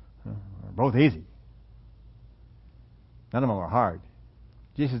 They're both easy. None of them are hard.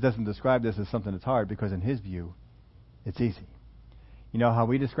 Jesus doesn't describe this as something that's hard because in his view, it's easy. You know how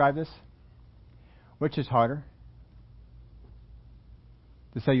we describe this? Which is harder?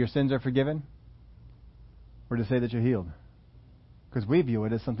 To say your sins are forgiven or to say that you're healed? Because we view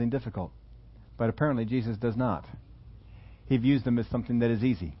it as something difficult. But apparently Jesus does not. He views them as something that is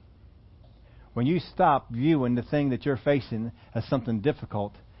easy. When you stop viewing the thing that you're facing as something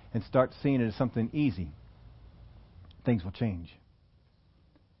difficult and start seeing it as something easy, things will change.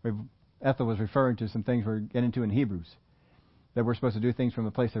 Ethel was referring to some things we're getting to in Hebrews, that we're supposed to do things from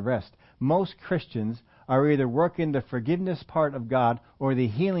a place of rest. Most Christians are either working the forgiveness part of God or the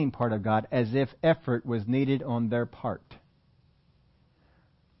healing part of God as if effort was needed on their part.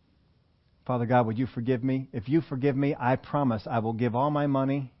 Father God, would you forgive me? If you forgive me, I promise I will give all my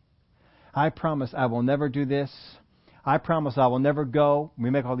money. I promise I will never do this. I promise I will never go. We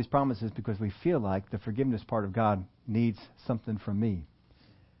make all these promises because we feel like the forgiveness part of God needs something from me.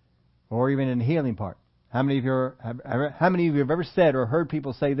 Or even in the healing part. How many of you have ever said or heard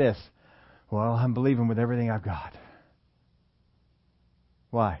people say this? Well, I'm believing with everything I've got.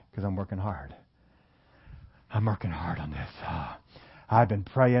 Why? Because I'm working hard. I'm working hard on this. I've been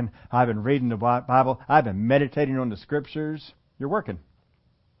praying. I've been reading the Bible. I've been meditating on the Scriptures. You're working.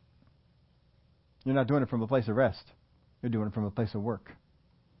 You're not doing it from a place of rest. You're doing it from a place of work.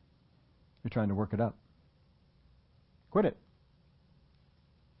 You're trying to work it up. Quit it.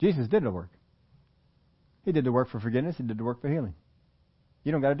 Jesus did the work. He did the work for forgiveness. He did the work for healing.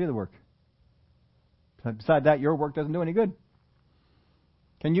 You don't got to do the work. Besides that, your work doesn't do any good.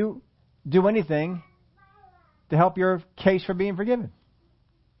 Can you do anything to help your case for being forgiven?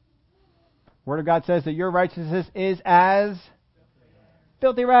 Word of God says that your righteousness is as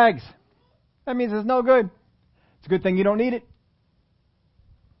filthy rags. That means it's no good. It's a good thing you don't need it.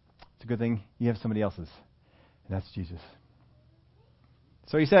 It's a good thing you have somebody else's. And that's Jesus.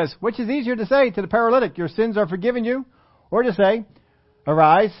 So he says, which is easier to say to the paralytic, your sins are forgiven you, or to say,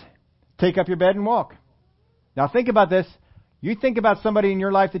 arise, take up your bed and walk. Now think about this. You think about somebody in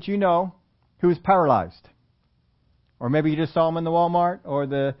your life that you know who is paralyzed. Or maybe you just saw them in the Walmart or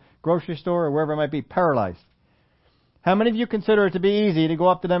the grocery store or wherever it might be, paralyzed. How many of you consider it to be easy to go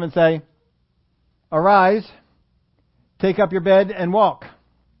up to them and say, arise, take up your bed and walk?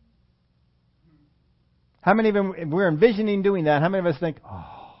 How many of them, if we're envisioning doing that, how many of us think,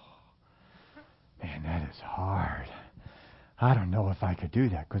 oh, man, that is hard. I don't know if I could do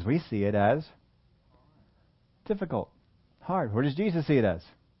that. Because we see it as difficult, hard. What does Jesus see it as?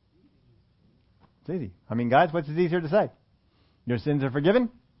 It's easy. I mean, guys, what's easier to say? Your sins are forgiven?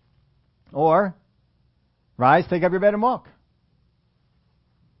 Or, rise, take up your bed and walk.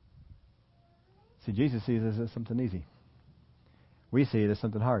 See, Jesus sees this as something easy. We see it as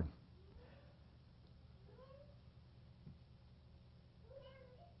something hard.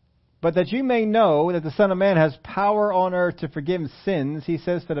 But that you may know that the Son of Man has power on earth to forgive sins, he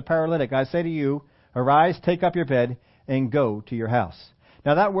says to the paralytic, I say to you, arise, take up your bed, and go to your house.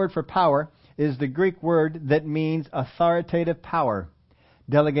 Now that word for power is the Greek word that means authoritative power,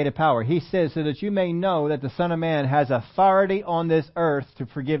 delegated power. He says, so that you may know that the Son of Man has authority on this earth to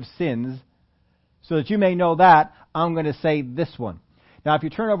forgive sins, so that you may know that, I'm going to say this one. Now, if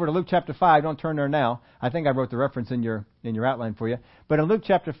you turn over to Luke chapter 5, don't turn there now. I think I wrote the reference in your outline for you. But in Luke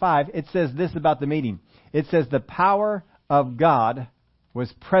chapter 5, it says this about the meeting. It says, the power of God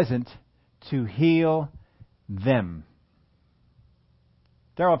was present to heal them.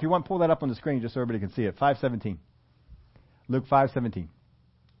 Darrell, if you want, pull that up on the screen just so everybody can see it. 5:17. Luke 5:17. I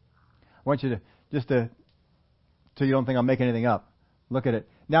want you to, so you don't think I'm making anything up. Look at it.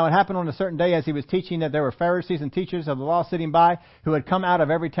 Now it happened on a certain day as he was teaching that there were Pharisees and teachers of the law sitting by who had come out of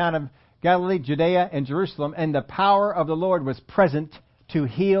every town of Galilee, Judea, and Jerusalem, and the power of the Lord was present to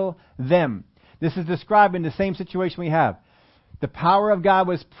heal them. This is describing the same situation we have. The power of God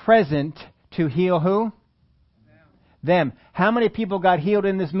was present to heal who? Them. How many people got healed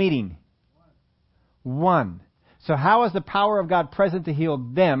in this meeting? One. So how is the power of God present to heal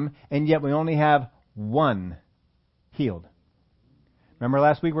them, and yet we only have one healed? Remember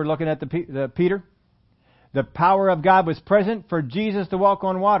last week we were looking at the Peter? The power of God was present for Jesus to walk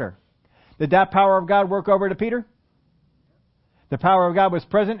on water. Did that power of God work over to Peter? The power of God was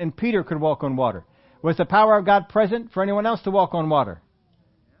present and Peter could walk on water. Was the power of God present for anyone else to walk on water?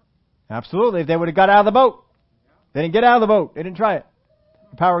 Absolutely. If they would have got out of the boat. They didn't get out of the boat. They didn't try it.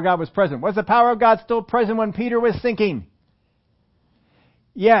 The power of God was present. Was the power of God still present when Peter was sinking?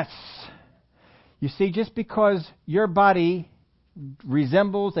 Yes. You see, just because your body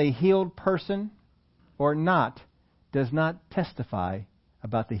resembles a healed person or not does not testify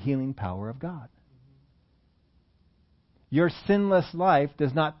about the healing power of God. Your sinless life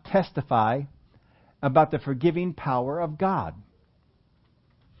does not testify about the forgiving power of God.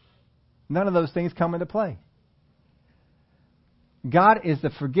 None of those things come into play. God is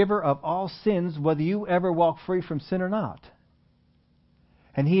the forgiver of all sins, whether you ever walk free from sin or not.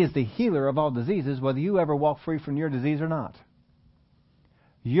 And He is the healer of all diseases, whether you ever walk free from your disease or not.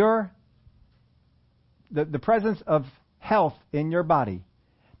 The presence of health in your body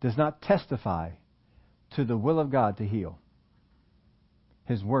does not testify to the will of God to heal.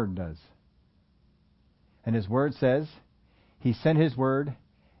 His Word does. And His Word says He sent His Word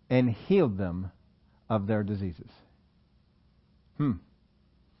and healed them of their diseases.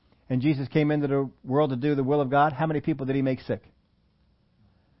 And Jesus came into the world to do the will of God. How many people did He make sick?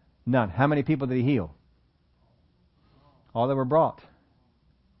 None. How many people did He heal? All that were brought.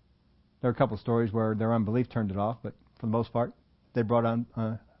 There are a couple of stories where their unbelief turned it off, but for the most part, they brought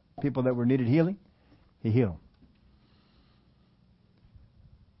on people that were needed healing. He healed.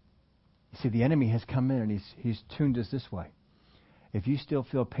 You see, the enemy has come in and he's tuned us this way. If you still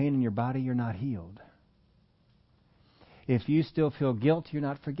feel pain in your body, you're not healed. If you still feel guilt, you're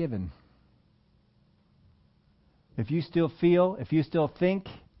not forgiven. If you still think,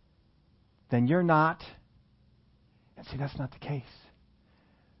 then you're not. And see, that's not the case.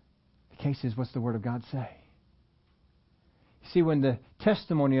 The case is, what's the Word of God say? You see, when the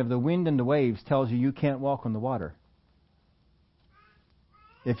testimony of the wind and the waves tells you you can't walk on the water,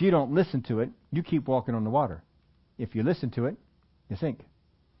 if you don't listen to it, you keep walking on the water. If you listen to it, you sink.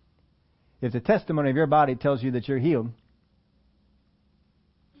 If the testimony of your body tells you that you're healed,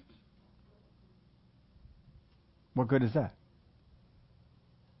 what good is that?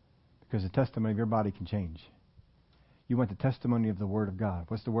 Because the testimony of your body can change. You want the testimony of the Word of God.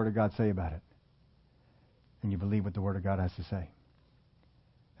 What's the Word of God say about it? And you believe what the Word of God has to say.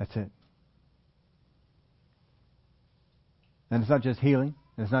 That's it. And it's not just healing.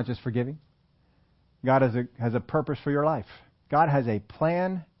 And it's not just forgiving. God has a purpose for your life. God has a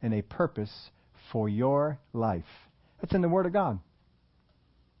plan and a purpose for your life. That's in the Word of God.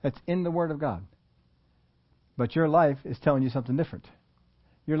 That's in the Word of God. But your life is telling you something different.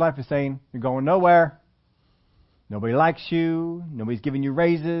 Your life is saying, you're going nowhere. Nobody likes you. Nobody's giving you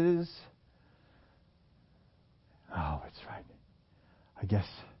raises. Oh, that's right. I guess.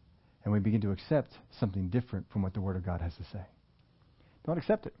 And we begin to accept something different from what the Word of God has to say. Don't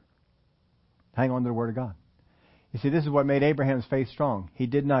accept it. Hang on to the Word of God. You see, this is what made Abraham's faith strong. He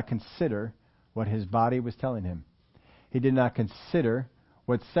did not consider what his body was telling him. He did not consider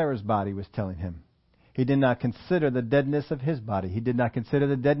what Sarah's body was telling him. He did not consider the deadness of his body. He did not consider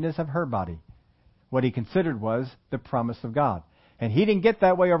the deadness of her body. What he considered was the promise of God. And he didn't get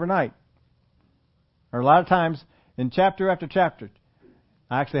that way overnight. Or a lot of times, in chapter after chapter,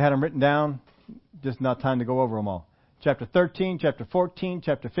 I actually had them written down, just not time to go over them all. chapter 13, chapter 14,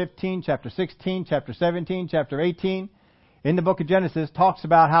 chapter 15, chapter 16, chapter 17, chapter 18, in the book of Genesis, talks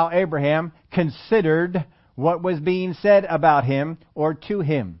about how Abraham considered what was being said about him or to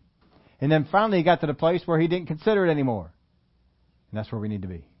him. And then finally he got to the place where he didn't consider it anymore. And that's where we need to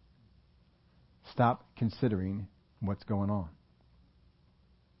be. Stop considering what's going on.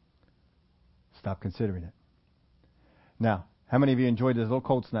 Stop considering it. Now, how many of you enjoyed this little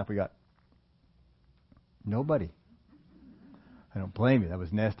cold snap we got? Nobody. I don't blame you. That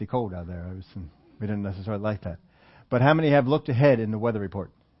was nasty cold out there. We didn't necessarily like that. But how many have looked ahead in the weather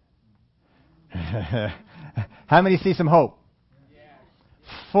report? How many see some hope?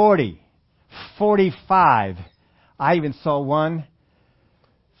 40. 45. I even saw one.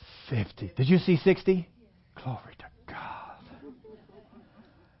 50. Did you see 60? Glory to God.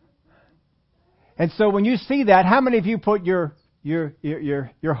 And so when you see that, how many of you put your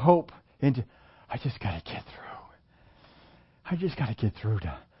hope into, I just got to get through. I just got to get through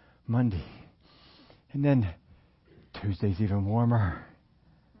to Monday. And then Tuesday's even warmer.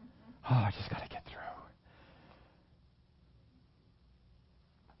 Oh, I just got to get through.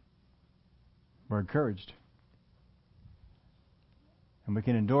 We're encouraged. And we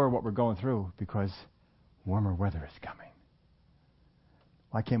can endure what we're going through because warmer weather is coming.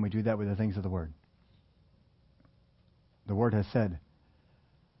 Why can't we do that with the things of the Word? The Word has said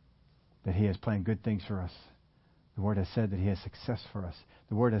that He has planned good things for us. The Word has said that He has success for us.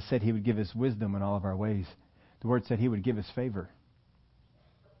 The Word has said He would give us wisdom in all of our ways. The Word said He would give us favor.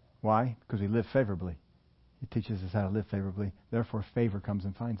 Why? Because we live favorably. He teaches us how to live favorably. Therefore, favor comes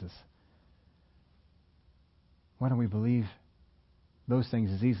and finds us. Why don't we believe those things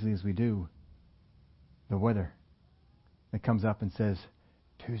as easily as we do the weather that comes up and says,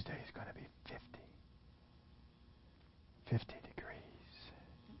 Tuesday is going to be 50 degrees,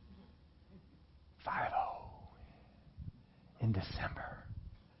 50 in December.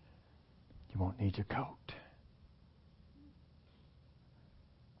 You won't need your coat.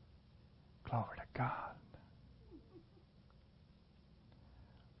 Glory to God.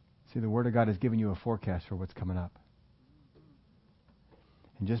 See, the Word of God has given you a forecast for what's coming up.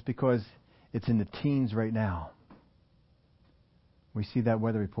 And just because it's in the teens right now, we see that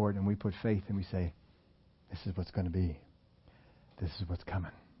weather report and we put faith and we say, this is what's going to be. This is what's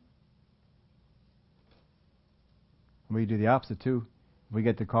coming. And we do the opposite too. If we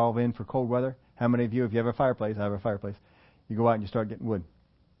get to call in for cold weather, how many of you, if you have a fireplace, I have a fireplace, you go out and you start getting wood.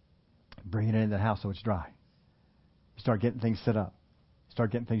 Bring it into the house so it's dry. You start getting things set up.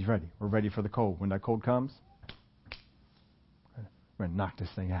 Start getting things ready. We're ready for the cold. When that cold comes, we're going to knock this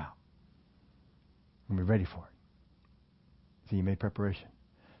thing out. And we're ready for it. So you made preparation.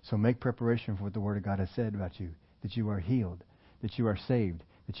 So make preparation for what the Word of God has said about you. That you are healed. That you are saved.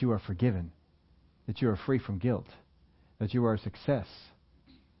 That you are forgiven. That you are free from guilt. That you are a success.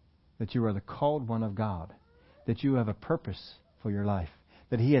 That you are the called one of God. That you have a purpose for your life.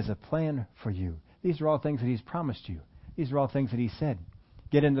 That He has a plan for you. These are all things that He's promised you. These are all things that He said.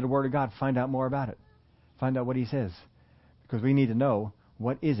 Get into the Word of God. Find out more about it. Find out what He says. Because we need to know,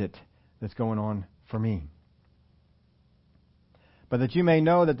 what is it that's going on for me? But that you may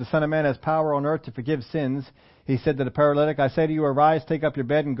know that the Son of Man has power on earth to forgive sins, He said to the paralytic, I say to you, arise, take up your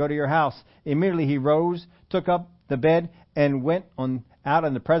bed, and go to your house. Immediately he rose, took up the bed, and went out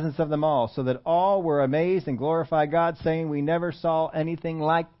in the presence of them all, so that all were amazed and glorified God, saying, we never saw anything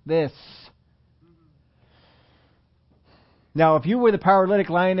like this. Now, if you were the paralytic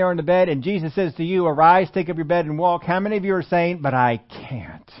lying there on the bed, and Jesus says to you, arise, take up your bed, and walk, how many of you are saying, but I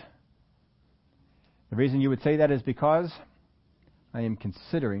can't? The reason you would say that is because I am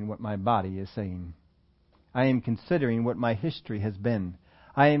considering what my body is saying. I am considering what my history has been.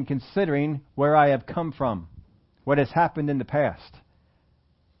 I am considering where I have come from, what has happened in the past.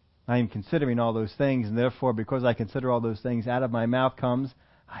 I am considering all those things, and therefore, because I consider all those things, out of my mouth comes,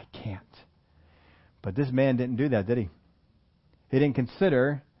 I can't. But this man didn't do that, did he? He didn't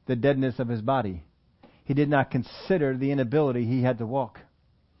consider the deadness of his body. He did not consider the inability he had to walk.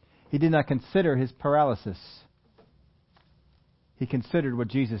 He did not consider his paralysis. He considered what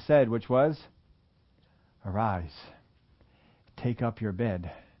Jesus said, which was, arise, take up your bed,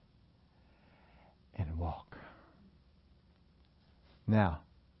 and walk. Now,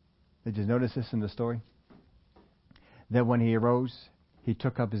 did you notice this in the story? That when he arose, he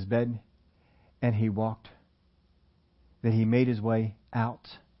took up his bed, and he walked. That he made his way out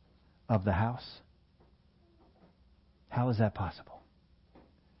of the house. How is that possible?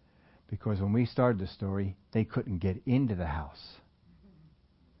 Because when we started the story, they couldn't get into the house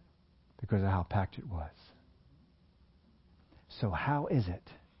because of how packed it was. So how is it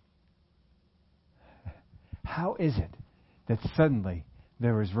How is it that suddenly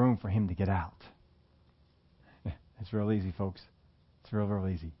there is room for him to get out? It's real easy, folks. It's real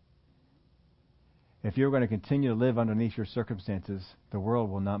easy. If you're going to continue to live underneath your circumstances, the world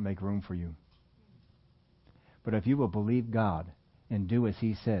will not make room for you. But if you will believe God and do as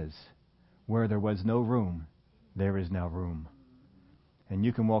He says, where there was no room, there is now room. And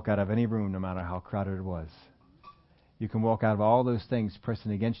you can walk out of any room no matter how crowded it was. You can walk out of all those things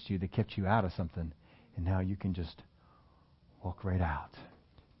pressing against you that kept you out of something, and now you can just walk right out,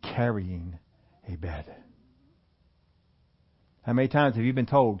 carrying a bed. How many times have you been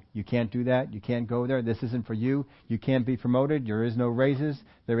told, you can't do that, you can't go there, this isn't for you, you can't be promoted, there is no raises,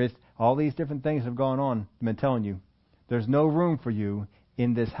 there is all these different things have gone on. I've been telling you, there's no room for you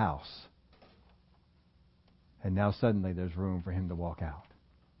in this house. And now suddenly there's room for him to walk out.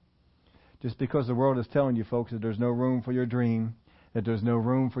 Just because the world is telling you, folks, that there's no room for your dream, that there's no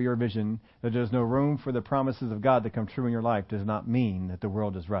room for your vision, that there's no room for the promises of God to come true in your life, does not mean that the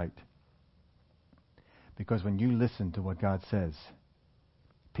world is right. Because when you listen to what God says,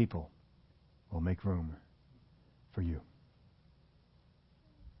 people will make room for you.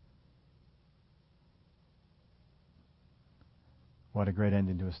 What a great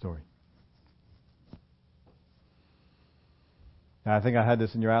ending to a story. Now, I think I had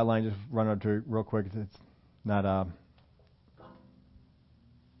this in your outline. Just run up to it real quick. It's not. I'm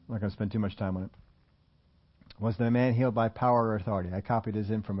not going to spend too much time on it. Was the man healed by power or authority? I copied this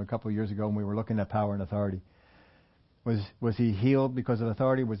in from a couple of years ago when we were looking at power and authority. Was he healed because of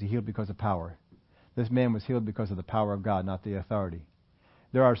authority? Was he healed because of power? This man was healed because of the power of God, not the authority.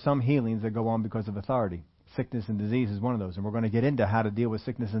 There are some healings that go on because of authority. Sickness and disease is one of those. And we're going to get into how to deal with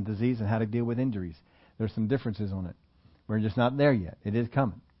sickness and disease and how to deal with injuries. There's some differences on it. We're just not there yet. It is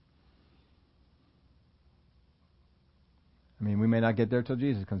coming. I mean, we may not get there till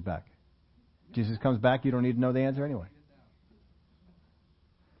Jesus comes back. Jesus comes back, you don't need to know the answer anyway.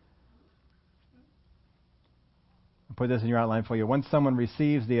 I'll put this in your outline for you. Once someone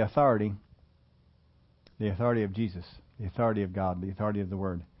receives the authority of Jesus, the authority of God, the authority of the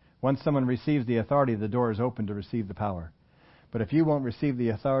Word. Once someone receives the authority, the door is open to receive the power. But if you won't receive the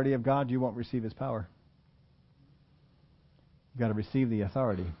authority of God, you won't receive His power. You've got to receive the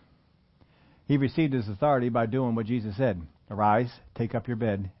authority. He received His authority by doing what Jesus said. Arise, take up your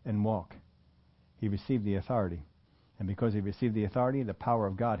bed, and walk. He received the authority. And because he received the authority, the power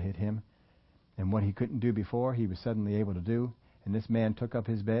of God hit him. And what he couldn't do before, he was suddenly able to do. And this man took up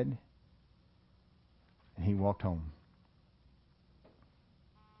his bed, and he walked home.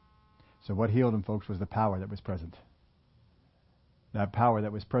 So what healed him, folks, was the power that was present. That power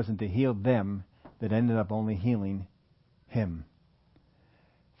that was present to heal them that ended up only healing him.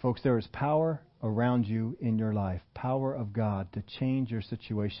 Folks, there is power around you in your life, power of God to change your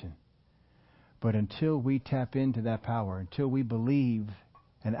situation. But until we tap into that power, until we believe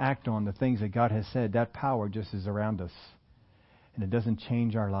and act on the things that God has said, that power just is around us. And it doesn't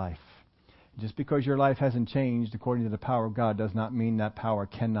change our life. Just because your life hasn't changed according to the power of God does not mean that power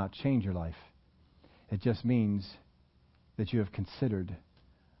cannot change your life. It just means that you have considered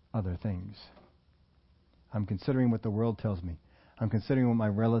other things. I'm considering what the world tells me. I'm considering what my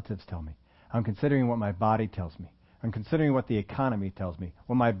relatives tell me. I'm considering what my body tells me. I'm considering what the economy tells me,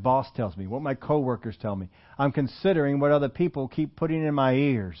 what my boss tells me, what my coworkers tell me. I'm considering what other people keep putting in my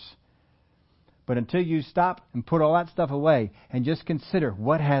ears. But until you stop and put all that stuff away and just consider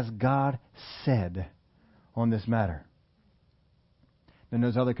what has God said on this matter, then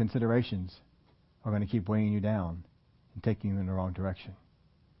those other considerations are going to keep weighing you down and taking you in the wrong direction.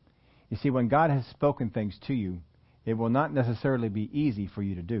 You see, when God has spoken things to you, it will not necessarily be easy for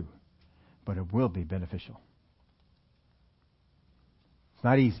you to do, but it will be beneficial. It's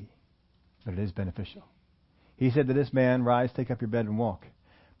not easy, but it is beneficial. He said to this man, rise, take up your bed and walk.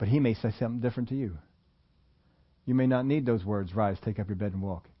 But he may say something different to you. You may not need those words, rise, take up your bed and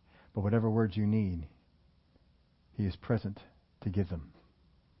walk. But whatever words you need, He is present to give them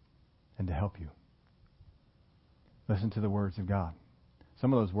and to help you. Listen to the words of God.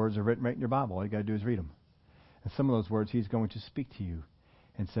 Some of those words are written right in your Bible. All you got to do is read them. And some of those words He's going to speak to you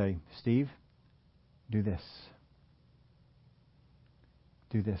and say, Steve, do this.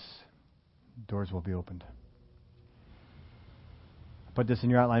 Do this. Doors will be opened. Put this in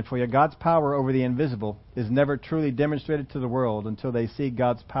your outline for you. God's power over the invisible is never truly demonstrated to the world until they see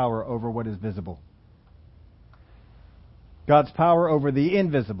God's power over what is visible. God's power over the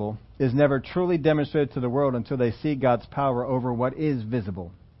invisible is never truly demonstrated to the world until they see God's power over what is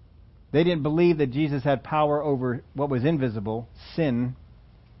visible. They didn't believe that Jesus had power over what was invisible, sin,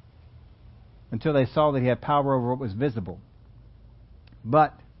 until they saw that He had power over what was visible.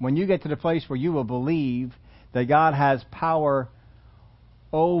 But when you get to the place where you will believe that God has power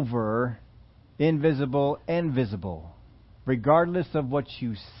over invisible and visible, regardless of what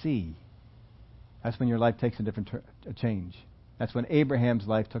you see, that's when your life takes a change. That's when Abraham's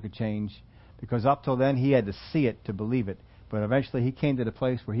life took a change, because up till then he had to see it to believe it. But eventually he came to the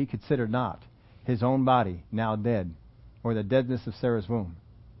place where he considered not his own body now dead, or the deadness of Sarah's womb.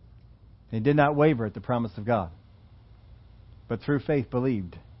 And he did not waver at the promise of God, but through faith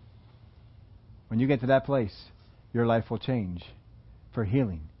believed. When you get to that place, your life will change for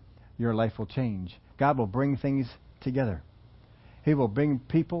healing. Your life will change. God will bring things together. He will bring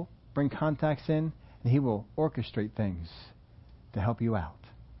people, bring contacts in, and He will orchestrate things to help you out.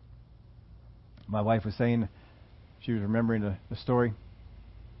 My wife was saying, she was remembering the story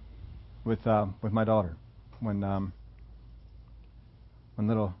with my daughter when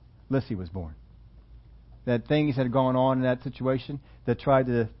little Lissy was born. That things had gone on in that situation that tried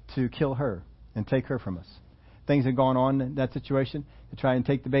to kill her and take her from us. Things had gone on in that situation to try and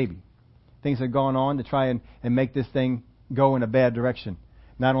take the baby. Things had gone on to try and make this thing go in a bad direction.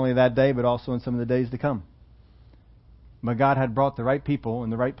 Not only that day, but also in some of the days to come. But God had brought the right people in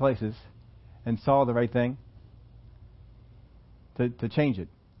the right places and saw the right thing to change it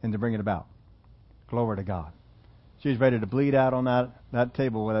and to bring it about. Glory to God. She was ready to bleed out on that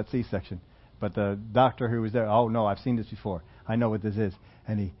table with that C-section. But the doctor who was there, oh no, I've seen this before. I know what this is.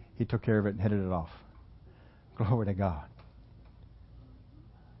 And he took care of it and headed it off. Glory to God.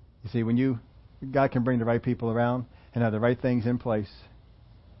 You see, when God can bring the right people around and have the right things in place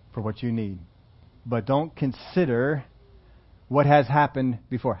for what you need. But don't consider what has happened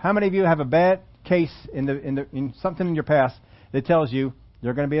before. How many of you have a bad case in something in your past that tells you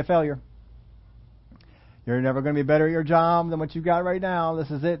you're going to be a failure? You're never going to be better at your job than what you've got right now.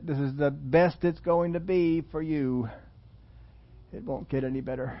 This is it. This is the best it's going to be for you. It won't get any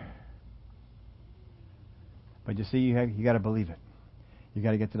better. But you see, you got to believe it. You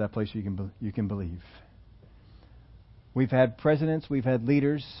got to get to that place where you can believe. We've had presidents, we've had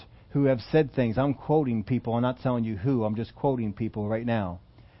leaders who have said things. I'm quoting people. I'm not telling you who. I'm just quoting people right now.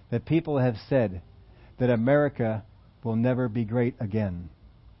 That people have said that America will never be great again.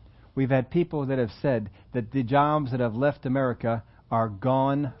 We've had people that have said that the jobs that have left America are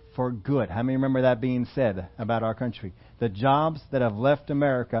gone for good. How many remember that being said about our country? The jobs that have left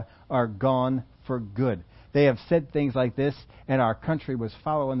America are gone for good. They have said things like this, and our country was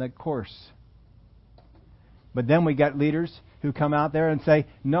following that course. But then we got leaders who come out there and say,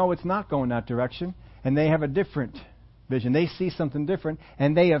 no, it's not going that direction. And they have a different vision. They see something different,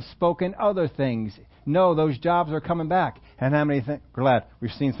 and they have spoken other things. No, those jobs are coming back. And how many think? Glad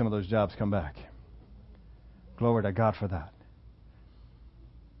we've seen some of those jobs come back. Glory to God for that.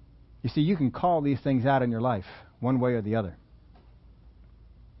 You see, you can call these things out in your life, one way or the other.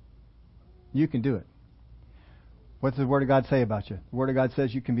 You can do it. What does the Word of God say about you? The Word of God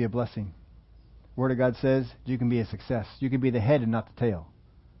says you can be a blessing. The Word of God says you can be a success. You can be the head and not the tail.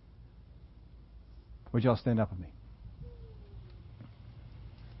 Would you all stand up with me?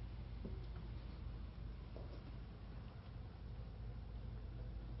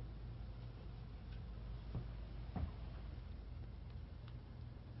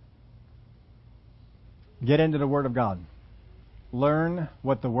 Get into the Word of God. Learn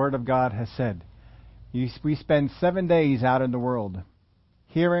what the Word of God has said. We spend 7 days out in the world,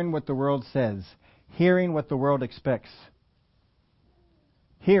 hearing what the world says, hearing what the world expects,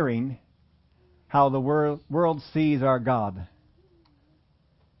 hearing how the world sees our God.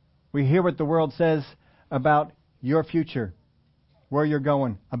 We hear what the world says about your future, where you're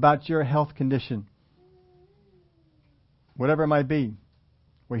going, about your health condition, whatever it might be.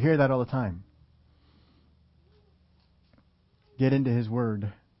 We hear that all the time. Get into His Word.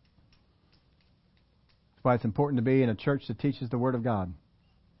 That's why it's important to be in a church that teaches the Word of God.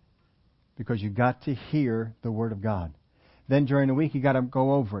 Because you've got to hear the Word of God. Then during the week, you've got to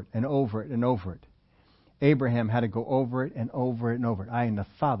go over it and over it and over it. Abraham had to go over it and over it and over it. I am the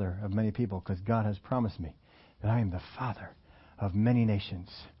father of many people because God has promised me that I am the father of many nations.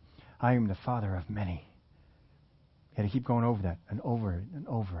 I am the father of many. You got to keep going over that and over it and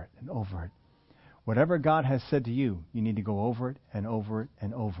over it and over it. Whatever God has said to you, you need to go over it and over it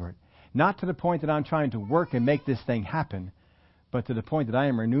and over it. Not to the point that I'm trying to work and make this thing happen, but to the point that I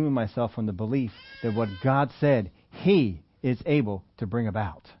am renewing myself from the belief that what God said, He is able to bring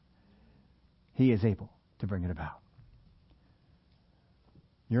about. He is able to bring it about.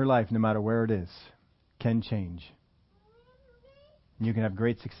 Your life, no matter where it is, can change. You can have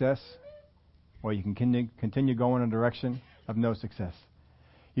great success, or you can continue going in a direction of no success.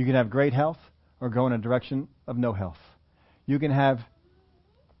 You can have great health, or go in a direction of no health. You can have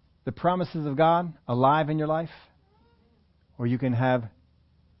the promises of God alive in your life, or you can have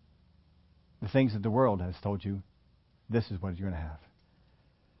the things that the world has told you this is what you're going to have.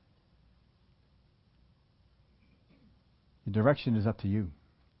 The direction is up to you.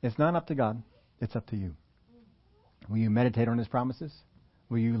 It's not up to God. It's up to you. Will you meditate on His promises?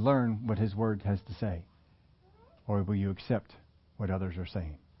 Will you learn what His Word has to say? Or will you accept what others are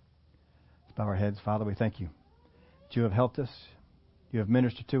saying? Let's bow our heads. Father, we thank you that you have helped us. You have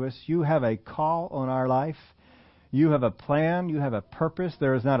ministered to us. You have a call on our life. You have a plan. You have a purpose.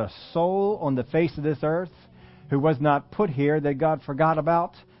 There is not a soul on the face of this earth who was not put here that God forgot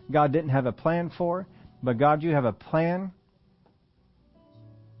about. God didn't have a plan for. But God, you have a plan.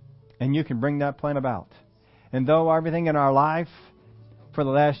 And you can bring that plan about. And though everything in our life for the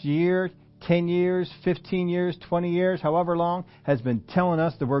last year, 10 years, 15 years, 20 years, however long, has been telling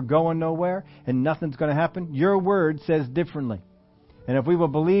us that we're going nowhere and nothing's going to happen, your word says differently. And if we will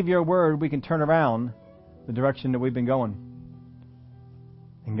believe your word, we can turn around the direction that we've been going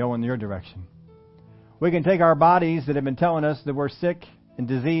and go in your direction. We can take our bodies that have been telling us that we're sick and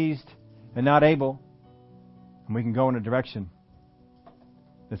diseased and not able, and we can go in a direction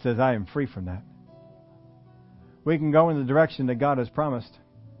that says, I am free from that. We can go in the direction that God has promised.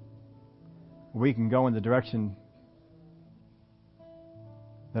 We can go in the direction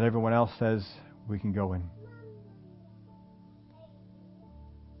that everyone else says we can go in.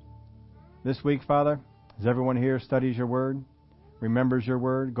 This week, Father, as everyone here studies your word, remembers your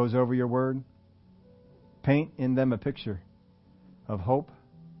word, goes over your word, paint in them a picture of hope,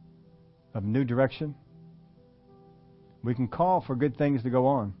 of new direction. We can call for good things to go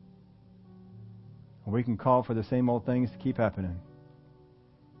on. Or we can call for the same old things to keep happening.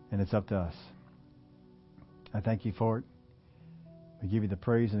 And it's up to us. I thank you for it. We give you the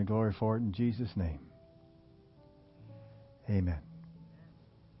praise and the glory for it in Jesus' name. Amen.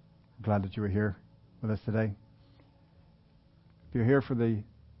 I'm glad that you were here with us today. If you're here for the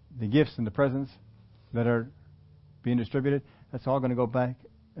gifts and the presents that are being distributed, that's all going to go back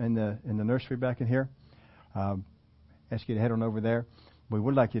in the nursery back in here. Ask you to head on over there. We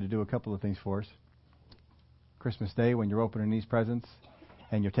would like you to do a couple of things for us. Christmas Day, when you're opening these presents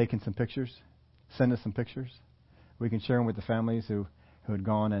and you're taking some pictures, send us some pictures. We can share them with the families who had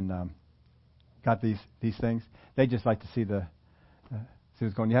gone and got these things. They just like to see see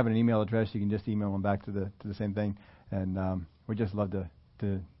what's going. You have an email address, you can just email them back to the same thing. And we just love to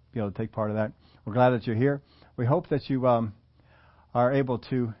be able to take part of that. We're glad that you're here. We hope that you are able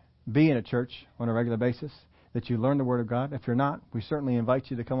to be in a church on a regular basis, that you learn the Word of God. If you're not, we certainly invite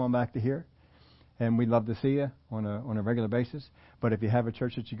you to come on back to here. And we'd love to see you on a regular basis. But if you have a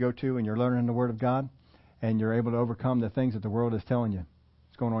church that you go to and you're learning the Word of God and you're able to overcome the things that the world is telling you,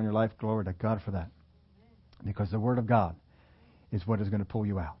 what's going on in your life, glory to God for that. Because the Word of God is what is going to pull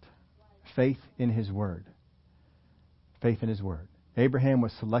you out. Faith in His Word. Faith in His Word. Abraham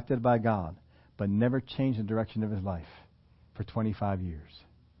was selected by God, but never changed the direction of his life for 25 years.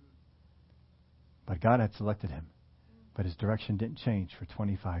 But God had selected him, but his direction didn't change for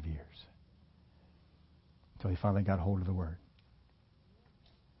 25 years. Until he finally got hold of the Word.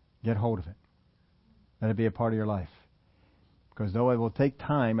 Get hold of it. Let it be a part of your life. Because though it will take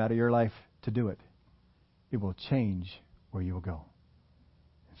time out of your life to do it, it will change where you will go.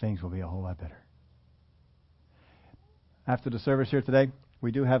 Things will be a whole lot better. After the service here today,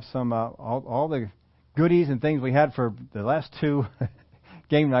 we do have some all the goodies and things we had for the last two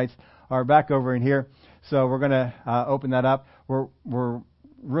game nights are back over in here. So we're going to open that up. We're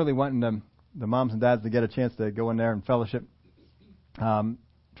really wanting the moms and dads to get a chance to go in there and fellowship.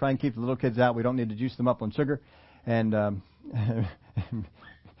 Try and keep the little kids out. We don't need to juice them up on sugar. And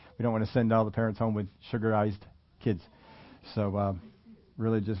we don't want to send all the parents home with sugarized kids. So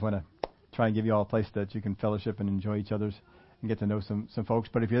really just want to try and give you all a place that you can fellowship and enjoy each other's and get to know some folks.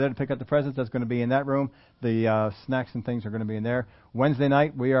 But if you're there to pick up the presents, that's going to be in that room. The snacks and things are going to be in there. Wednesday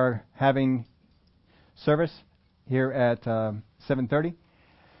night, we are having service here at 7:30.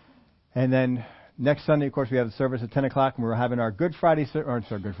 And then next Sunday, of course, we have the service at 10 o'clock, and we're having our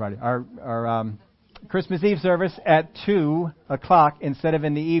our Christmas Eve service at 2 o'clock instead of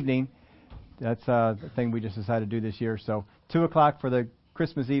in the evening. That's the thing we just decided to do this year. So 2 o'clock for the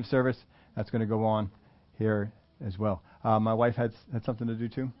Christmas Eve service. That's going to go on here as well. My wife had something to do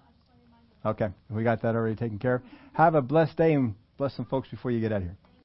too? Okay, we got that already taken care of. Have a blessed day and bless some folks before you get out of here.